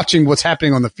watching what's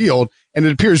happening on the field, and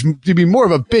it appears to be more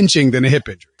of a benching than a hip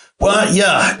injury. Well,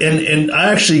 yeah, and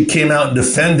I actually came out and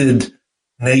defended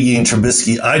Nagy and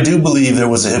Trubisky. I do believe there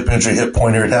was a hip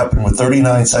pointer. It happened with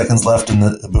 39 seconds left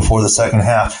before the second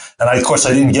half. And of course,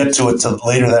 I didn't get to it till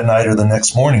later that night or the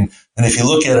next morning. And if you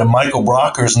look at it, Michael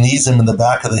Brockers knees him in the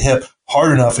back of the hip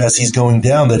hard enough as he's going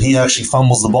down that he actually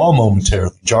fumbles the ball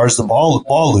momentarily, jars the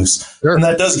ball loose. Sure. And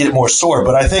that does get more sore.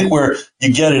 But I think where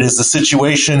you get it is the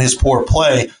situation, his poor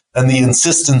play, and the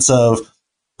insistence of,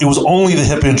 it was only the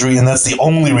hip injury, and that's the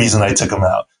only reason I took him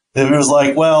out. If it was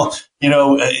like, well,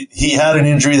 he had an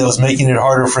injury that was making it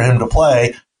harder for him to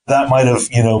play, that might have,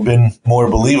 been more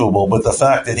believable. But the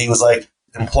fact that he was like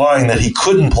implying that he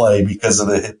couldn't play because of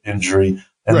the hip injury,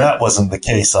 and right, that wasn't the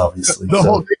case, obviously. They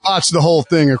botched the whole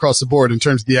thing across the board in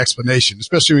terms of the explanation,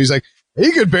 especially when he's like,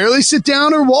 he could barely sit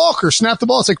down or walk or snap the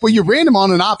ball. It's like, well, you ran him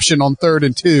on an option on 3rd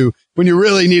and 2 when you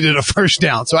really needed a first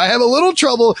down. So I have a little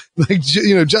trouble,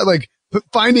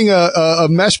 finding a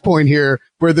mesh point here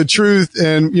where the truth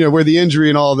and, where the injury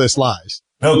and all this lies.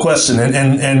 No question.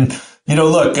 And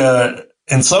look,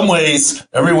 in some ways,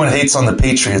 everyone hates on the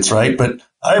Patriots, right? But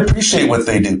I appreciate what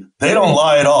they do. They don't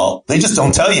lie at all. They just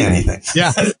don't tell you anything.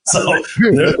 Yeah. So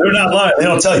they're not lying. They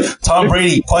don't tell you. Tom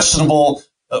Brady, questionable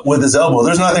with his elbow.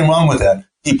 There's nothing wrong with that.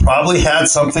 He probably had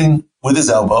something with his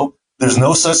elbow. There's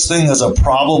no such thing as a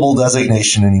probable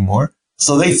designation anymore.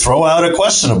 So they throw out a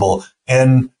questionable.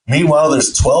 And meanwhile,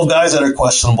 there's 12 guys that are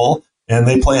questionable. And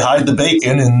they play hide the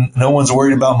bacon, and no one's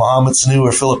worried about Mohamed Sanu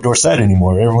or Philip Dorsett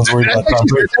anymore. Everyone's worried about Tom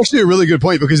Brady. It's actually a really good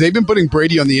point because they've been putting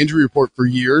Brady on the injury report for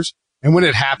years. And when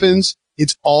it happens,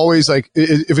 it's always like,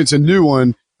 if it's a new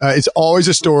one, it's always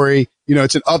a story.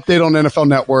 It's an update on NFL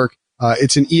Network.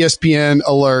 It's an ESPN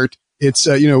alert. It's,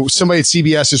 somebody at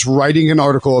CBS is writing an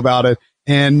article about it,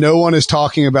 and no one is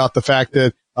talking about the fact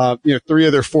that, 3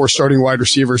 of their 4 starting wide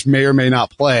receivers may or may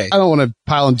not play. I don't want to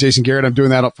pile on Jason Garrett. I'm doing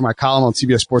that up for my column on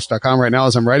CBSSports.com right now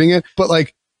as I'm writing it. But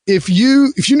like, if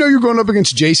you know you're going up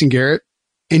against Jason Garrett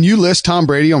and you list Tom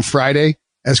Brady on Friday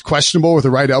as questionable with a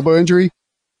right elbow injury,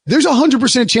 there's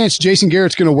 100% chance Jason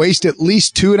Garrett's going to waste at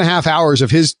least 2.5 hours of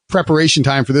his preparation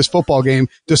time for this football game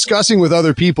discussing with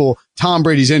other people Tom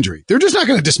Brady's injury. They're just not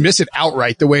going to dismiss it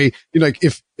outright the way,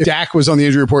 if Dak was on the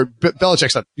injury report,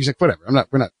 Belichick's like, he's like, whatever,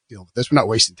 we're not dealing with this. We're not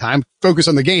wasting time. Focus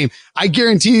on the game. I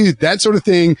guarantee you that sort of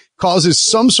thing causes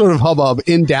some sort of hubbub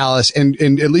in Dallas and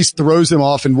at least throws them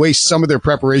off and wastes some of their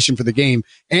preparation for the game.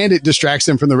 And it distracts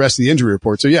them from the rest of the injury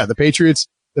report. So yeah, the Patriots,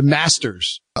 the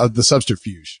masters of the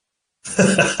subterfuge.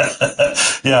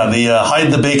 Yeah, the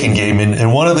hide the bacon game.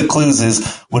 And one of the clues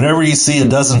is whenever you see a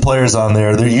dozen players on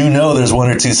there, there's 1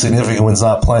 or 2 significant ones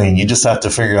not playing. You just have to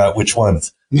figure out which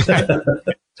ones. Right.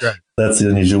 That's the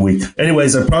unusual week.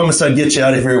 Anyways, I promised I'd get you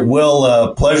out of here.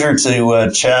 Will, pleasure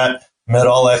to chat. Met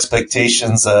all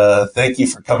expectations. Thank you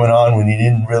for coming on when you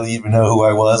didn't really even know who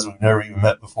I was. We've never even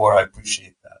met before. I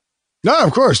appreciate that. No,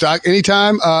 of course, Doc.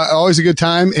 Anytime. Always a good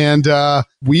time. And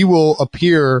we will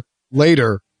appear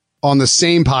later on the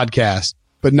same podcast,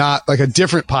 but not like a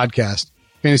different podcast,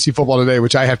 Fantasy Football Today,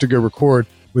 which I have to go record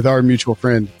with our mutual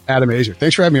friend, Adam Azer.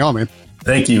 Thanks for having me on, man.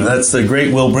 Thank you. That's the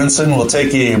great Will Brinson. We'll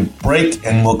take a break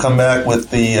and we'll come back with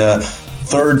the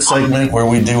third segment where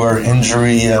we do our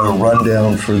injury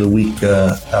rundown for the week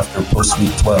after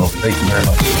post-week 12. Thank you very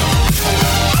much.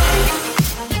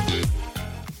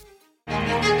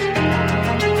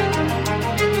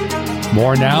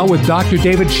 More now with Dr.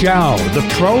 David Chao, the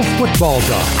Pro Football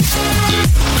Doc.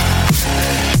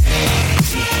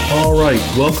 All right,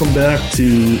 welcome back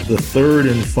to the third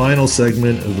and final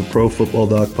segment of the Pro Football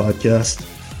Doc podcast.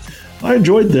 I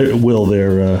enjoyed Will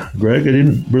there, Greg. I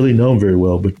didn't really know him very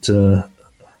well, but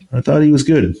I thought he was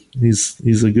good.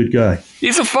 He's a good guy.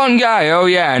 He's a fun guy. Oh,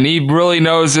 yeah, and he really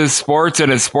knows his sports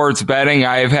and his sports betting.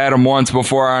 I've had him once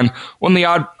before on one of the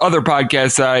other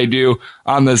podcasts that I do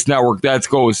on this network. That's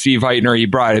Go with Steve Heitner. He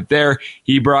brought it there.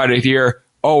 He brought it here.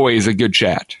 Always a good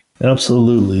chat.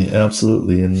 Absolutely.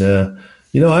 And,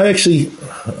 I actually,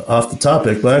 off the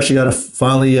topic, but I actually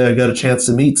finally got a chance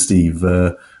to meet Steve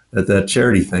at that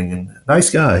charity thing. And nice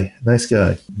guy.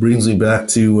 Brings me back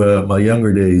to my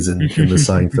younger days in the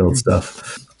Seinfeld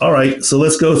stuff. All right, so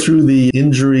let's go through the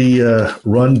injury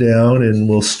rundown, and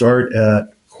we'll start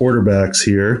at quarterbacks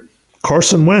here.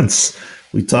 Carson Wentz.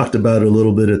 We talked about it a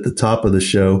little bit at the top of the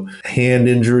show. Hand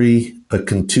injury, a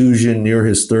contusion near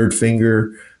his third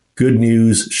finger. Good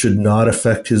news, should not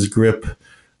affect his grip.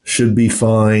 Should be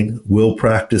fine. Will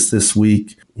practice this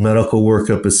week. Medical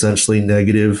workup essentially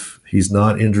negative. He's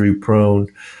not injury prone.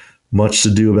 Much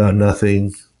to do about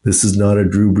nothing. This is not a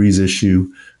Drew Brees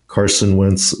issue. Carson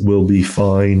Wentz will be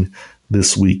fine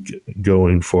this week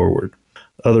going forward.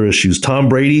 Other issues. Tom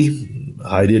Brady,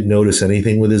 I didn't notice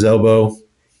anything with his elbow.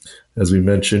 As we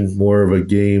mentioned, more of a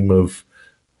game of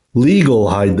legal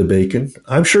hide the bacon.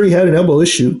 I'm sure he had an elbow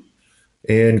issue.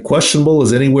 And questionable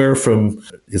is anywhere from,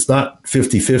 it's not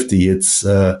 50-50. It's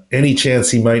any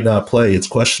chance he might not play. It's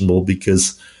questionable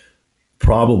because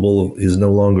probable is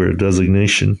no longer a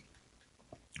designation.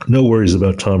 No worries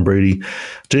about Tom Brady.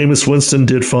 Jameis Winston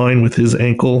did fine with his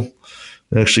ankle.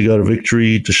 Actually got a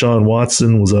victory. Deshaun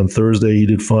Watson was on Thursday. He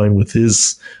did fine with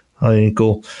his high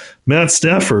ankle. Matt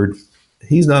Stafford,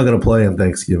 he's not going to play on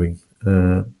Thanksgiving.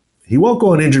 He won't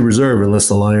go on injured reserve unless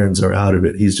the Lions are out of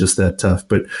it. He's just that tough.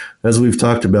 But as we've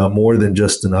talked about, more than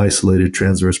just an isolated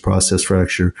transverse process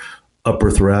fracture,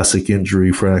 upper thoracic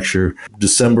injury fracture,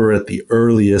 December at the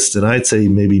earliest, and I'd say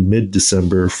maybe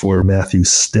mid-December for Matthew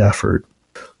Stafford.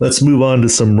 Let's move on to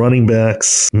some running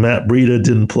backs. Matt Breida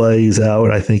didn't play. He's out.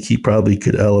 I think he probably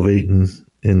could elevate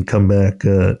and come back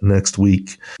next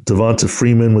week. Devonta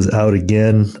Freeman was out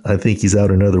again. I think he's out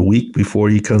another week before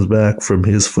he comes back from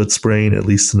his foot sprain, at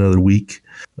least another week.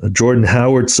 Jordan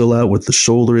Howard still out with the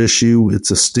shoulder issue.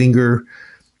 It's a stinger.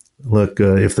 Look,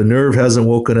 if the nerve hasn't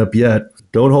woken up yet,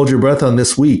 don't hold your breath on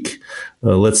this week.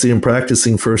 Let's see him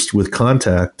practicing first with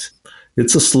contact.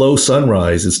 It's a slow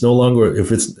sunrise. It's no longer, if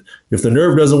the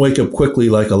nerve doesn't wake up quickly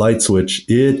like a light switch,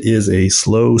 it is a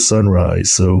slow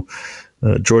sunrise. So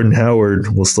Jordan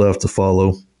Howard will still have to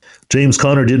follow. James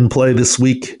Conner didn't play this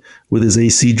week with his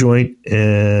AC joint,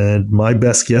 and my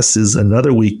best guess is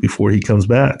another week before he comes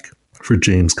back for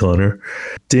James Conner.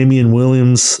 Damian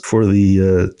Williams for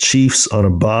the Chiefs on a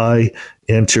bye,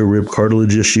 anterior rib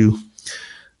cartilage issue.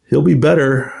 He'll be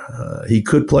better. He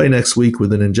could play next week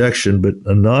with an injection, but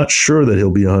I'm not sure that he'll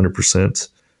be 100%.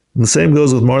 And the same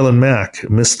goes with Marlon Mack.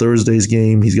 Missed Thursday's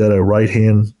game. He's got a right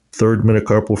hand third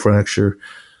metacarpal fracture.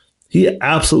 He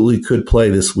absolutely could play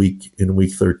this week in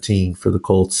week 13 for the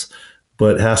Colts,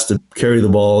 but has to carry the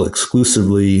ball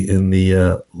exclusively in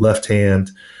the left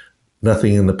hand.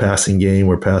 Nothing in the passing game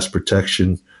or pass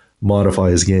protection modify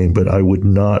his game, but I would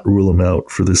not rule him out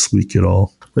for this week at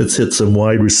all. Let's hit some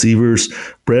wide receivers.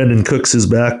 Brandon Cooks is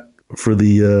back for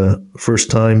the first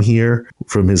time here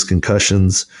from his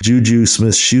concussions. Juju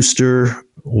Smith-Schuster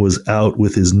was out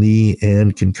with his knee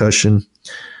and concussion.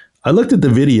 I looked at the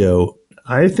video.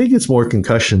 I think it's more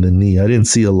concussion than knee. I didn't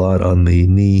see a lot on the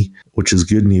knee, which is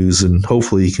good news, and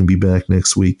hopefully he can be back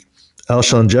next week.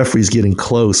 Alshon Jeffrey's getting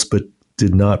close, but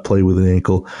did not play with an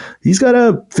ankle. He's got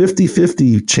a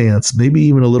 50-50 chance, maybe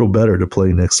even a little better, to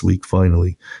play next week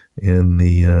finally, and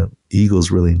the Eagles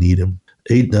really need him.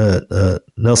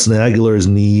 Nelson Aguilar's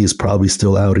knee is probably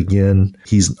still out again.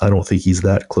 I don't think he's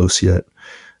that close yet.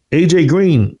 AJ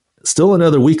Green, still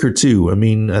another week or two. I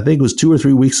mean, I think it was 2 or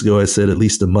 3 weeks ago I said at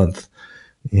least a month.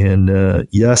 And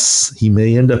yes, he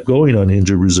may end up going on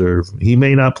injured reserve. He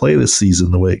may not play this season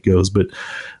the way it goes, but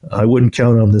I wouldn't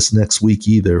count on this next week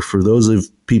either. For those of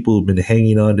people who've been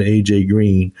hanging on to AJ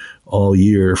Green all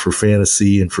year for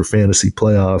fantasy and for fantasy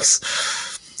playoffs,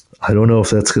 I don't know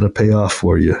if that's going to pay off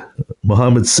for you.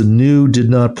 Mohamed Sanu did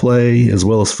not play, as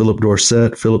well as Philip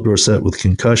Dorsett. Philip Dorsett with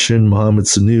concussion, Mohamed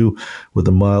Sanu with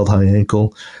a mild high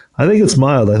ankle. I think it's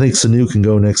mild. I think Sanu can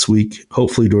go next week.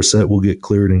 Hopefully Dorsett will get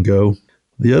cleared and go.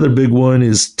 The other big one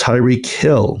is Tyreek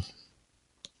Hill.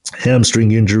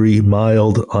 Hamstring injury,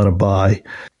 mild, on a bye.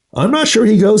 I'm not sure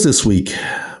he goes this week.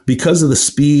 Because of the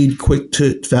speed,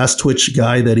 fast twitch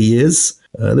guy that he is,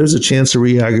 there's a chance of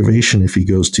re-aggravation if he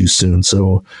goes too soon.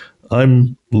 So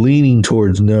I'm leaning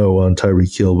towards no on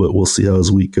Tyreek Hill, but we'll see how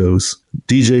his week goes.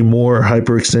 DJ Moore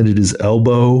hyperextended his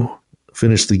elbow,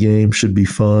 finished the game, should be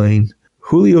fine.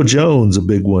 Julio Jones, a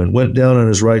big one, went down on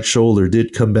his right shoulder,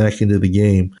 did come back into the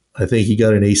game. I think he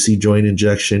got an AC joint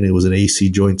injection. It was an AC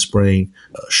joint sprain.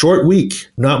 Short week,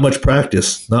 not much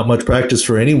practice. Not much practice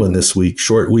for anyone this week.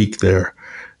 Short week there.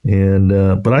 And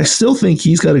but I still think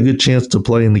he's got a good chance to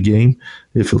play in the game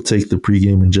if he'll take the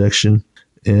pregame injection.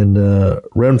 And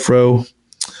Renfro,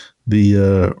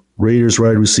 the Raiders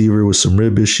wide receiver with some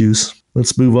rib issues.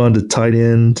 Let's move on to tight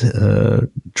end.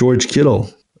 George Kittle,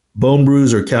 bone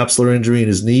bruise or capsular injury in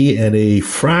his knee and a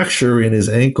fracture in his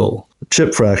ankle.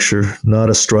 Chip fracture, not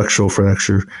a structural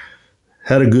fracture.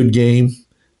 Had a good game.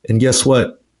 And guess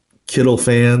what? Kittle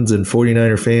fans and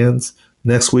 49er fans,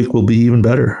 next week will be even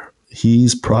better.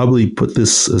 He's probably put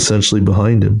this essentially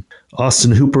behind him.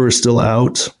 Austin Hooper is still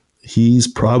out. He's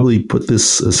probably put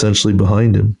this essentially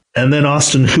behind him. And then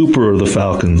Austin Hooper of the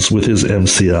Falcons with his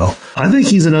MCL. I think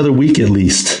he's another week at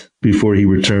least before he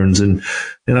returns. And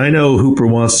I know Hooper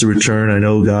wants to return. I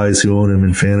know guys who own him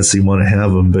in fantasy want to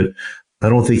have him, but I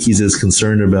don't think he's as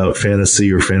concerned about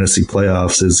fantasy or fantasy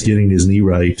playoffs as getting his knee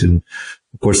right. And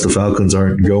of course, the Falcons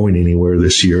aren't going anywhere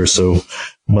this year, so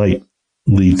might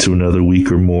lead to another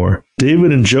week or more.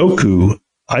 David Njoku,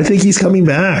 I think he's coming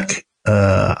back.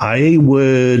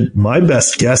 My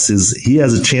best guess is he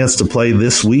has a chance to play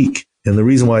this week. And the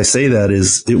reason why I say that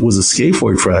is it was a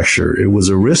scaphoid fracture. It was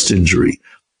a wrist injury.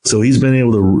 So he's been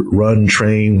able to run,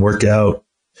 train, work out,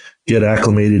 get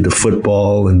acclimated to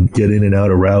football and get in and out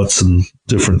of routes and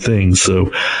different things.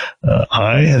 So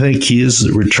I think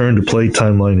his return to play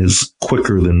timeline is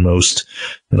quicker than most.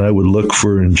 And I would look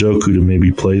for Njoku to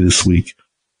maybe play this week.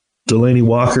 Delaney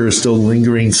Walker is still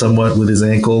lingering somewhat with his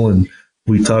ankle. And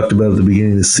we talked about at the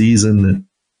beginning of the season that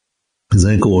his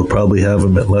ankle will probably have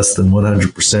him at less than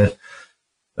 100%.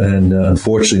 And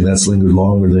unfortunately, that's lingered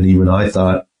longer than even I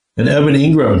thought. And Evan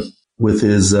Ingram with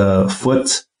his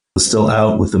foot was still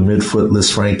out with a midfoot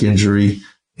Lisfranc injury,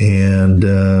 and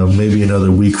maybe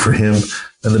another week for him.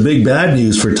 And the big bad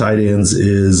news for tight ends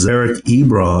is Eric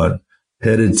Ebron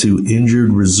headed to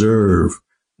injured reserve,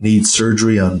 needs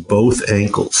surgery on both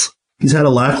ankles. He's had a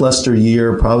lackluster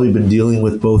year, probably been dealing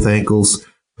with both ankles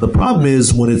The problem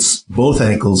is when it's both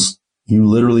ankles, you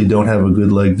literally don't have a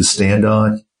good leg to stand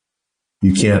on.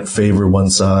 You can't favor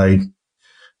one side,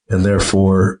 and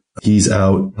therefore he's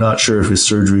out. Not sure if his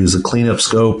surgery is a cleanup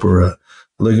scope or a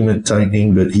ligament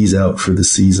tightening, but he's out for the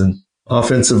season.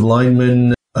 Offensive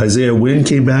lineman Isaiah Wynn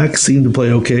came back, seemed to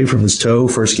play okay from his toe.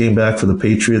 First game back for the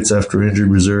Patriots after injured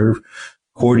reserve.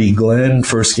 Cordy Glenn,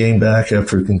 first game back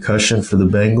after concussion for the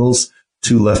Bengals.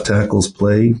 2 left tackles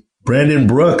played. Brandon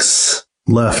Brooks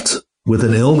left with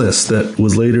an illness that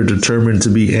was later determined to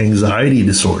be anxiety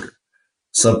disorder,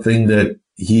 something that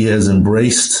he has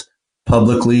embraced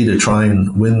publicly to try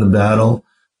and win the battle.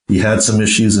 He had some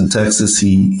issues in Texas.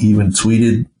 He even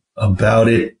tweeted about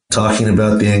it, talking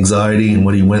about the anxiety and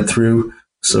what he went through.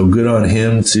 So good on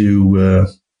him to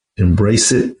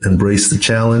embrace it, embrace the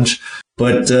challenge.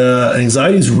 But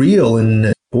anxiety is real,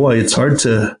 and boy, it's hard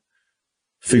to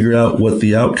figure out what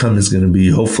the outcome is going to be.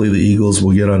 Hopefully the Eagles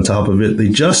will get on top of it. They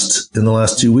just, in the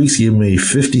last 2 weeks, gave him a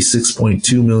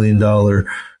 $56.2 million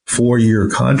 4-year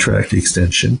contract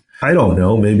extension. I don't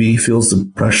know. Maybe he feels the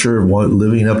pressure of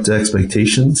living up to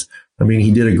expectations. I mean,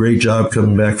 he did a great job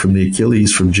coming back from the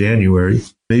Achilles from January.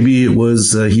 Maybe it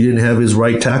was he didn't have his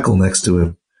right tackle next to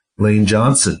him, Lane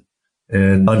Johnson,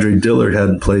 and Andre Dillard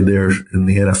hadn't played there in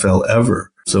the NFL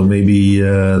ever. So maybe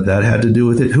that had to do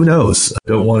with it. Who knows? I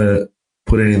don't want to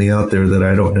put anything out there that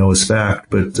I don't know is fact,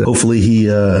 but hopefully he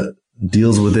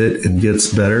deals with it and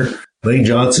gets better. Lane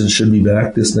Johnson should be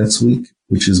back this next week,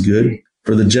 which is good.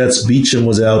 For the Jets, Beachum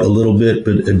was out a little bit,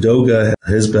 but Edoga,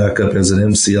 his backup, has an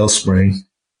MCL sprain.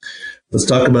 Let's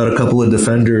talk about a couple of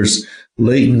defenders.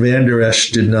 Leighton Vander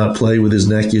Esch did not play with his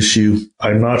neck issue.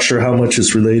 I'm not sure how much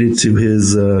is related to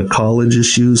his college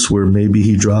issues, where maybe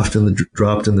he dropped in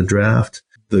the draft.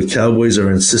 The Cowboys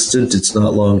are insistent it's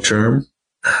not long-term.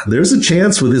 There's a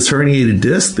chance with his herniated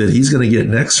disc that he's going to get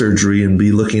neck surgery and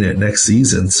be looking at next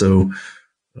season. So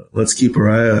let's keep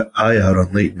our eye out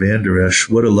on Leighton Vander Esch.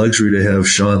 What a luxury to have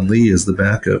Sean Lee as the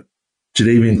backup.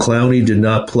 Jadeveon Clowney did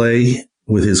not play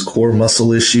with his core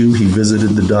muscle issue. He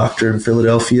visited the doctor in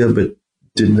Philadelphia, but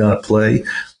did not play.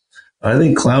 I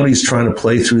think Clowney's trying to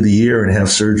play through the year and have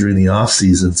surgery in the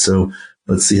offseason, so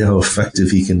let's see how effective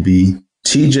he can be.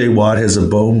 TJ Watt has a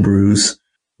bone bruise,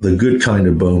 the good kind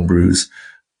of bone bruise,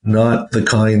 not the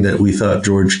kind that we thought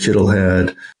George Kittle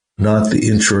had, not the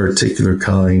intra-articular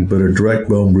kind, but a direct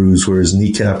bone bruise where his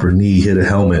kneecap or knee hit a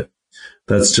helmet.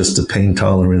 That's just a pain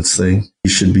tolerance thing. He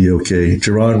should be okay.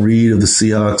 Jerron Reed of the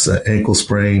Seahawks, ankle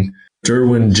sprain.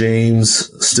 Derwin James,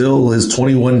 still his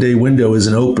 21-day window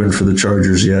isn't open for the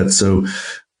Chargers yet, so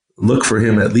look for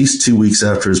him at least 2 weeks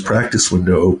after his practice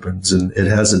window opens, and it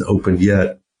hasn't opened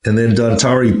yet. And then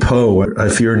Dontari Poe, I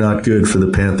fear not good for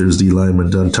the Panthers D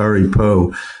lineman. Dontari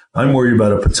Poe, I'm worried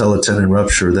about a patella tendon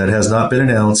rupture. That has not been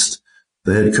announced.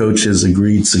 The head coach has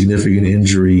agreed significant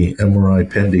injury, MRI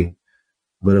pending.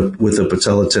 But with a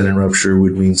patella tendon rupture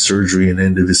would mean surgery and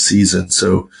end of his season.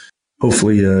 So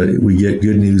hopefully we get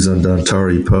good news on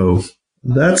Dontari Poe.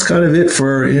 That's kind of it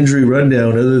for our injury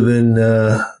rundown, other than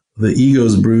the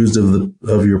egos bruised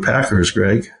of your Packers,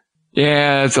 Greg.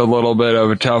 Yeah, it's a little bit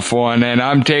of a tough one. And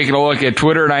I'm taking a look at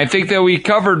Twitter, and I think that we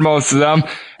covered most of them.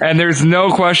 And there's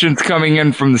no questions coming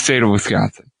in from the state of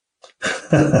Wisconsin.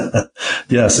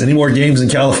 Yes. Any more games in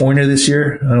California this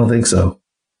year? I don't think so.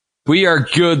 We are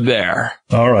good there.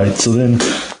 All right. So then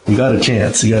you got a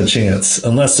chance.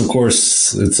 Unless, of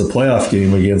course, it's a playoff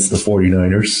game against the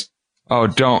 49ers. Oh,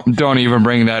 don't even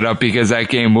bring that up, because that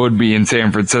game would be in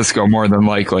San Francisco more than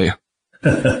likely.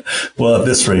 Well, at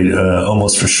this rate,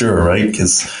 almost for sure, right?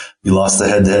 Because you lost the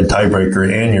head-to-head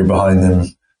tiebreaker and you're behind them,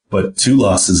 but 2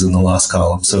 losses in the loss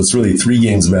column. So it's really 3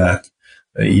 games back.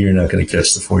 You're not going to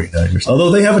catch the 49ers. Although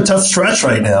they have a tough stretch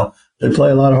right now. They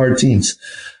play a lot of hard teams.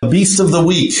 Beast of the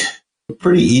Week. A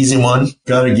pretty easy one.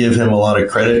 Got to give him a lot of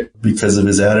credit because of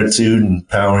his attitude and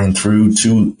powering through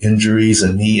 2 injuries,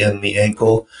 a knee and the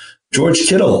ankle. George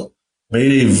Kittle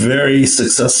made a very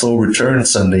successful return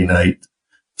Sunday night.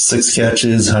 6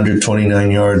 catches, 129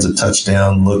 yards, a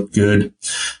touchdown, looked good.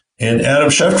 And Adam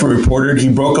Schefter reported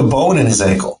he broke a bone in his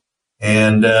ankle.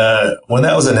 And when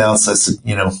that was announced, I said,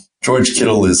 George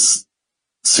Kittle is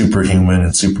superhuman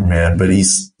and Superman, but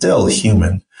he's still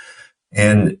human.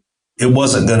 And it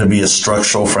wasn't going to be a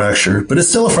structural fracture, but it's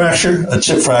still a fracture, a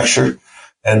chip fracture.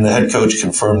 And the head coach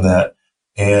confirmed that.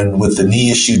 And with the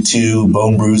knee issue too,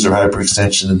 bone bruise or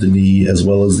hyperextension of the knee, as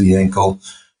well as the ankle,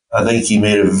 I think he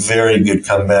made a very good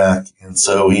comeback. And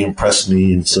so he impressed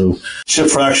me. And so chip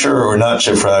fracture or not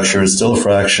chip fracture, it's still a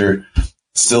fracture,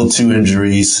 still 2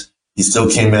 injuries. He still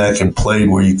came back and played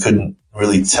where you couldn't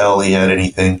really tell he had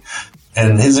anything.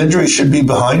 And his injury should be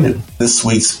behind him. This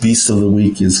week's Beast of the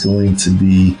Week is going to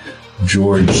be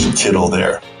George Kittle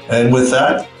there. And with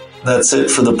that, that's it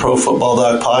for the Pro Football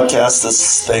Doc podcast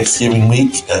this Thanksgiving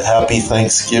week. Happy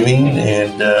Thanksgiving,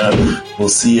 and we'll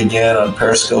see you again on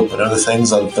Periscope and other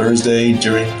things on Thursday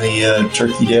during the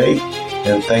Turkey Day.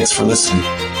 And thanks for listening.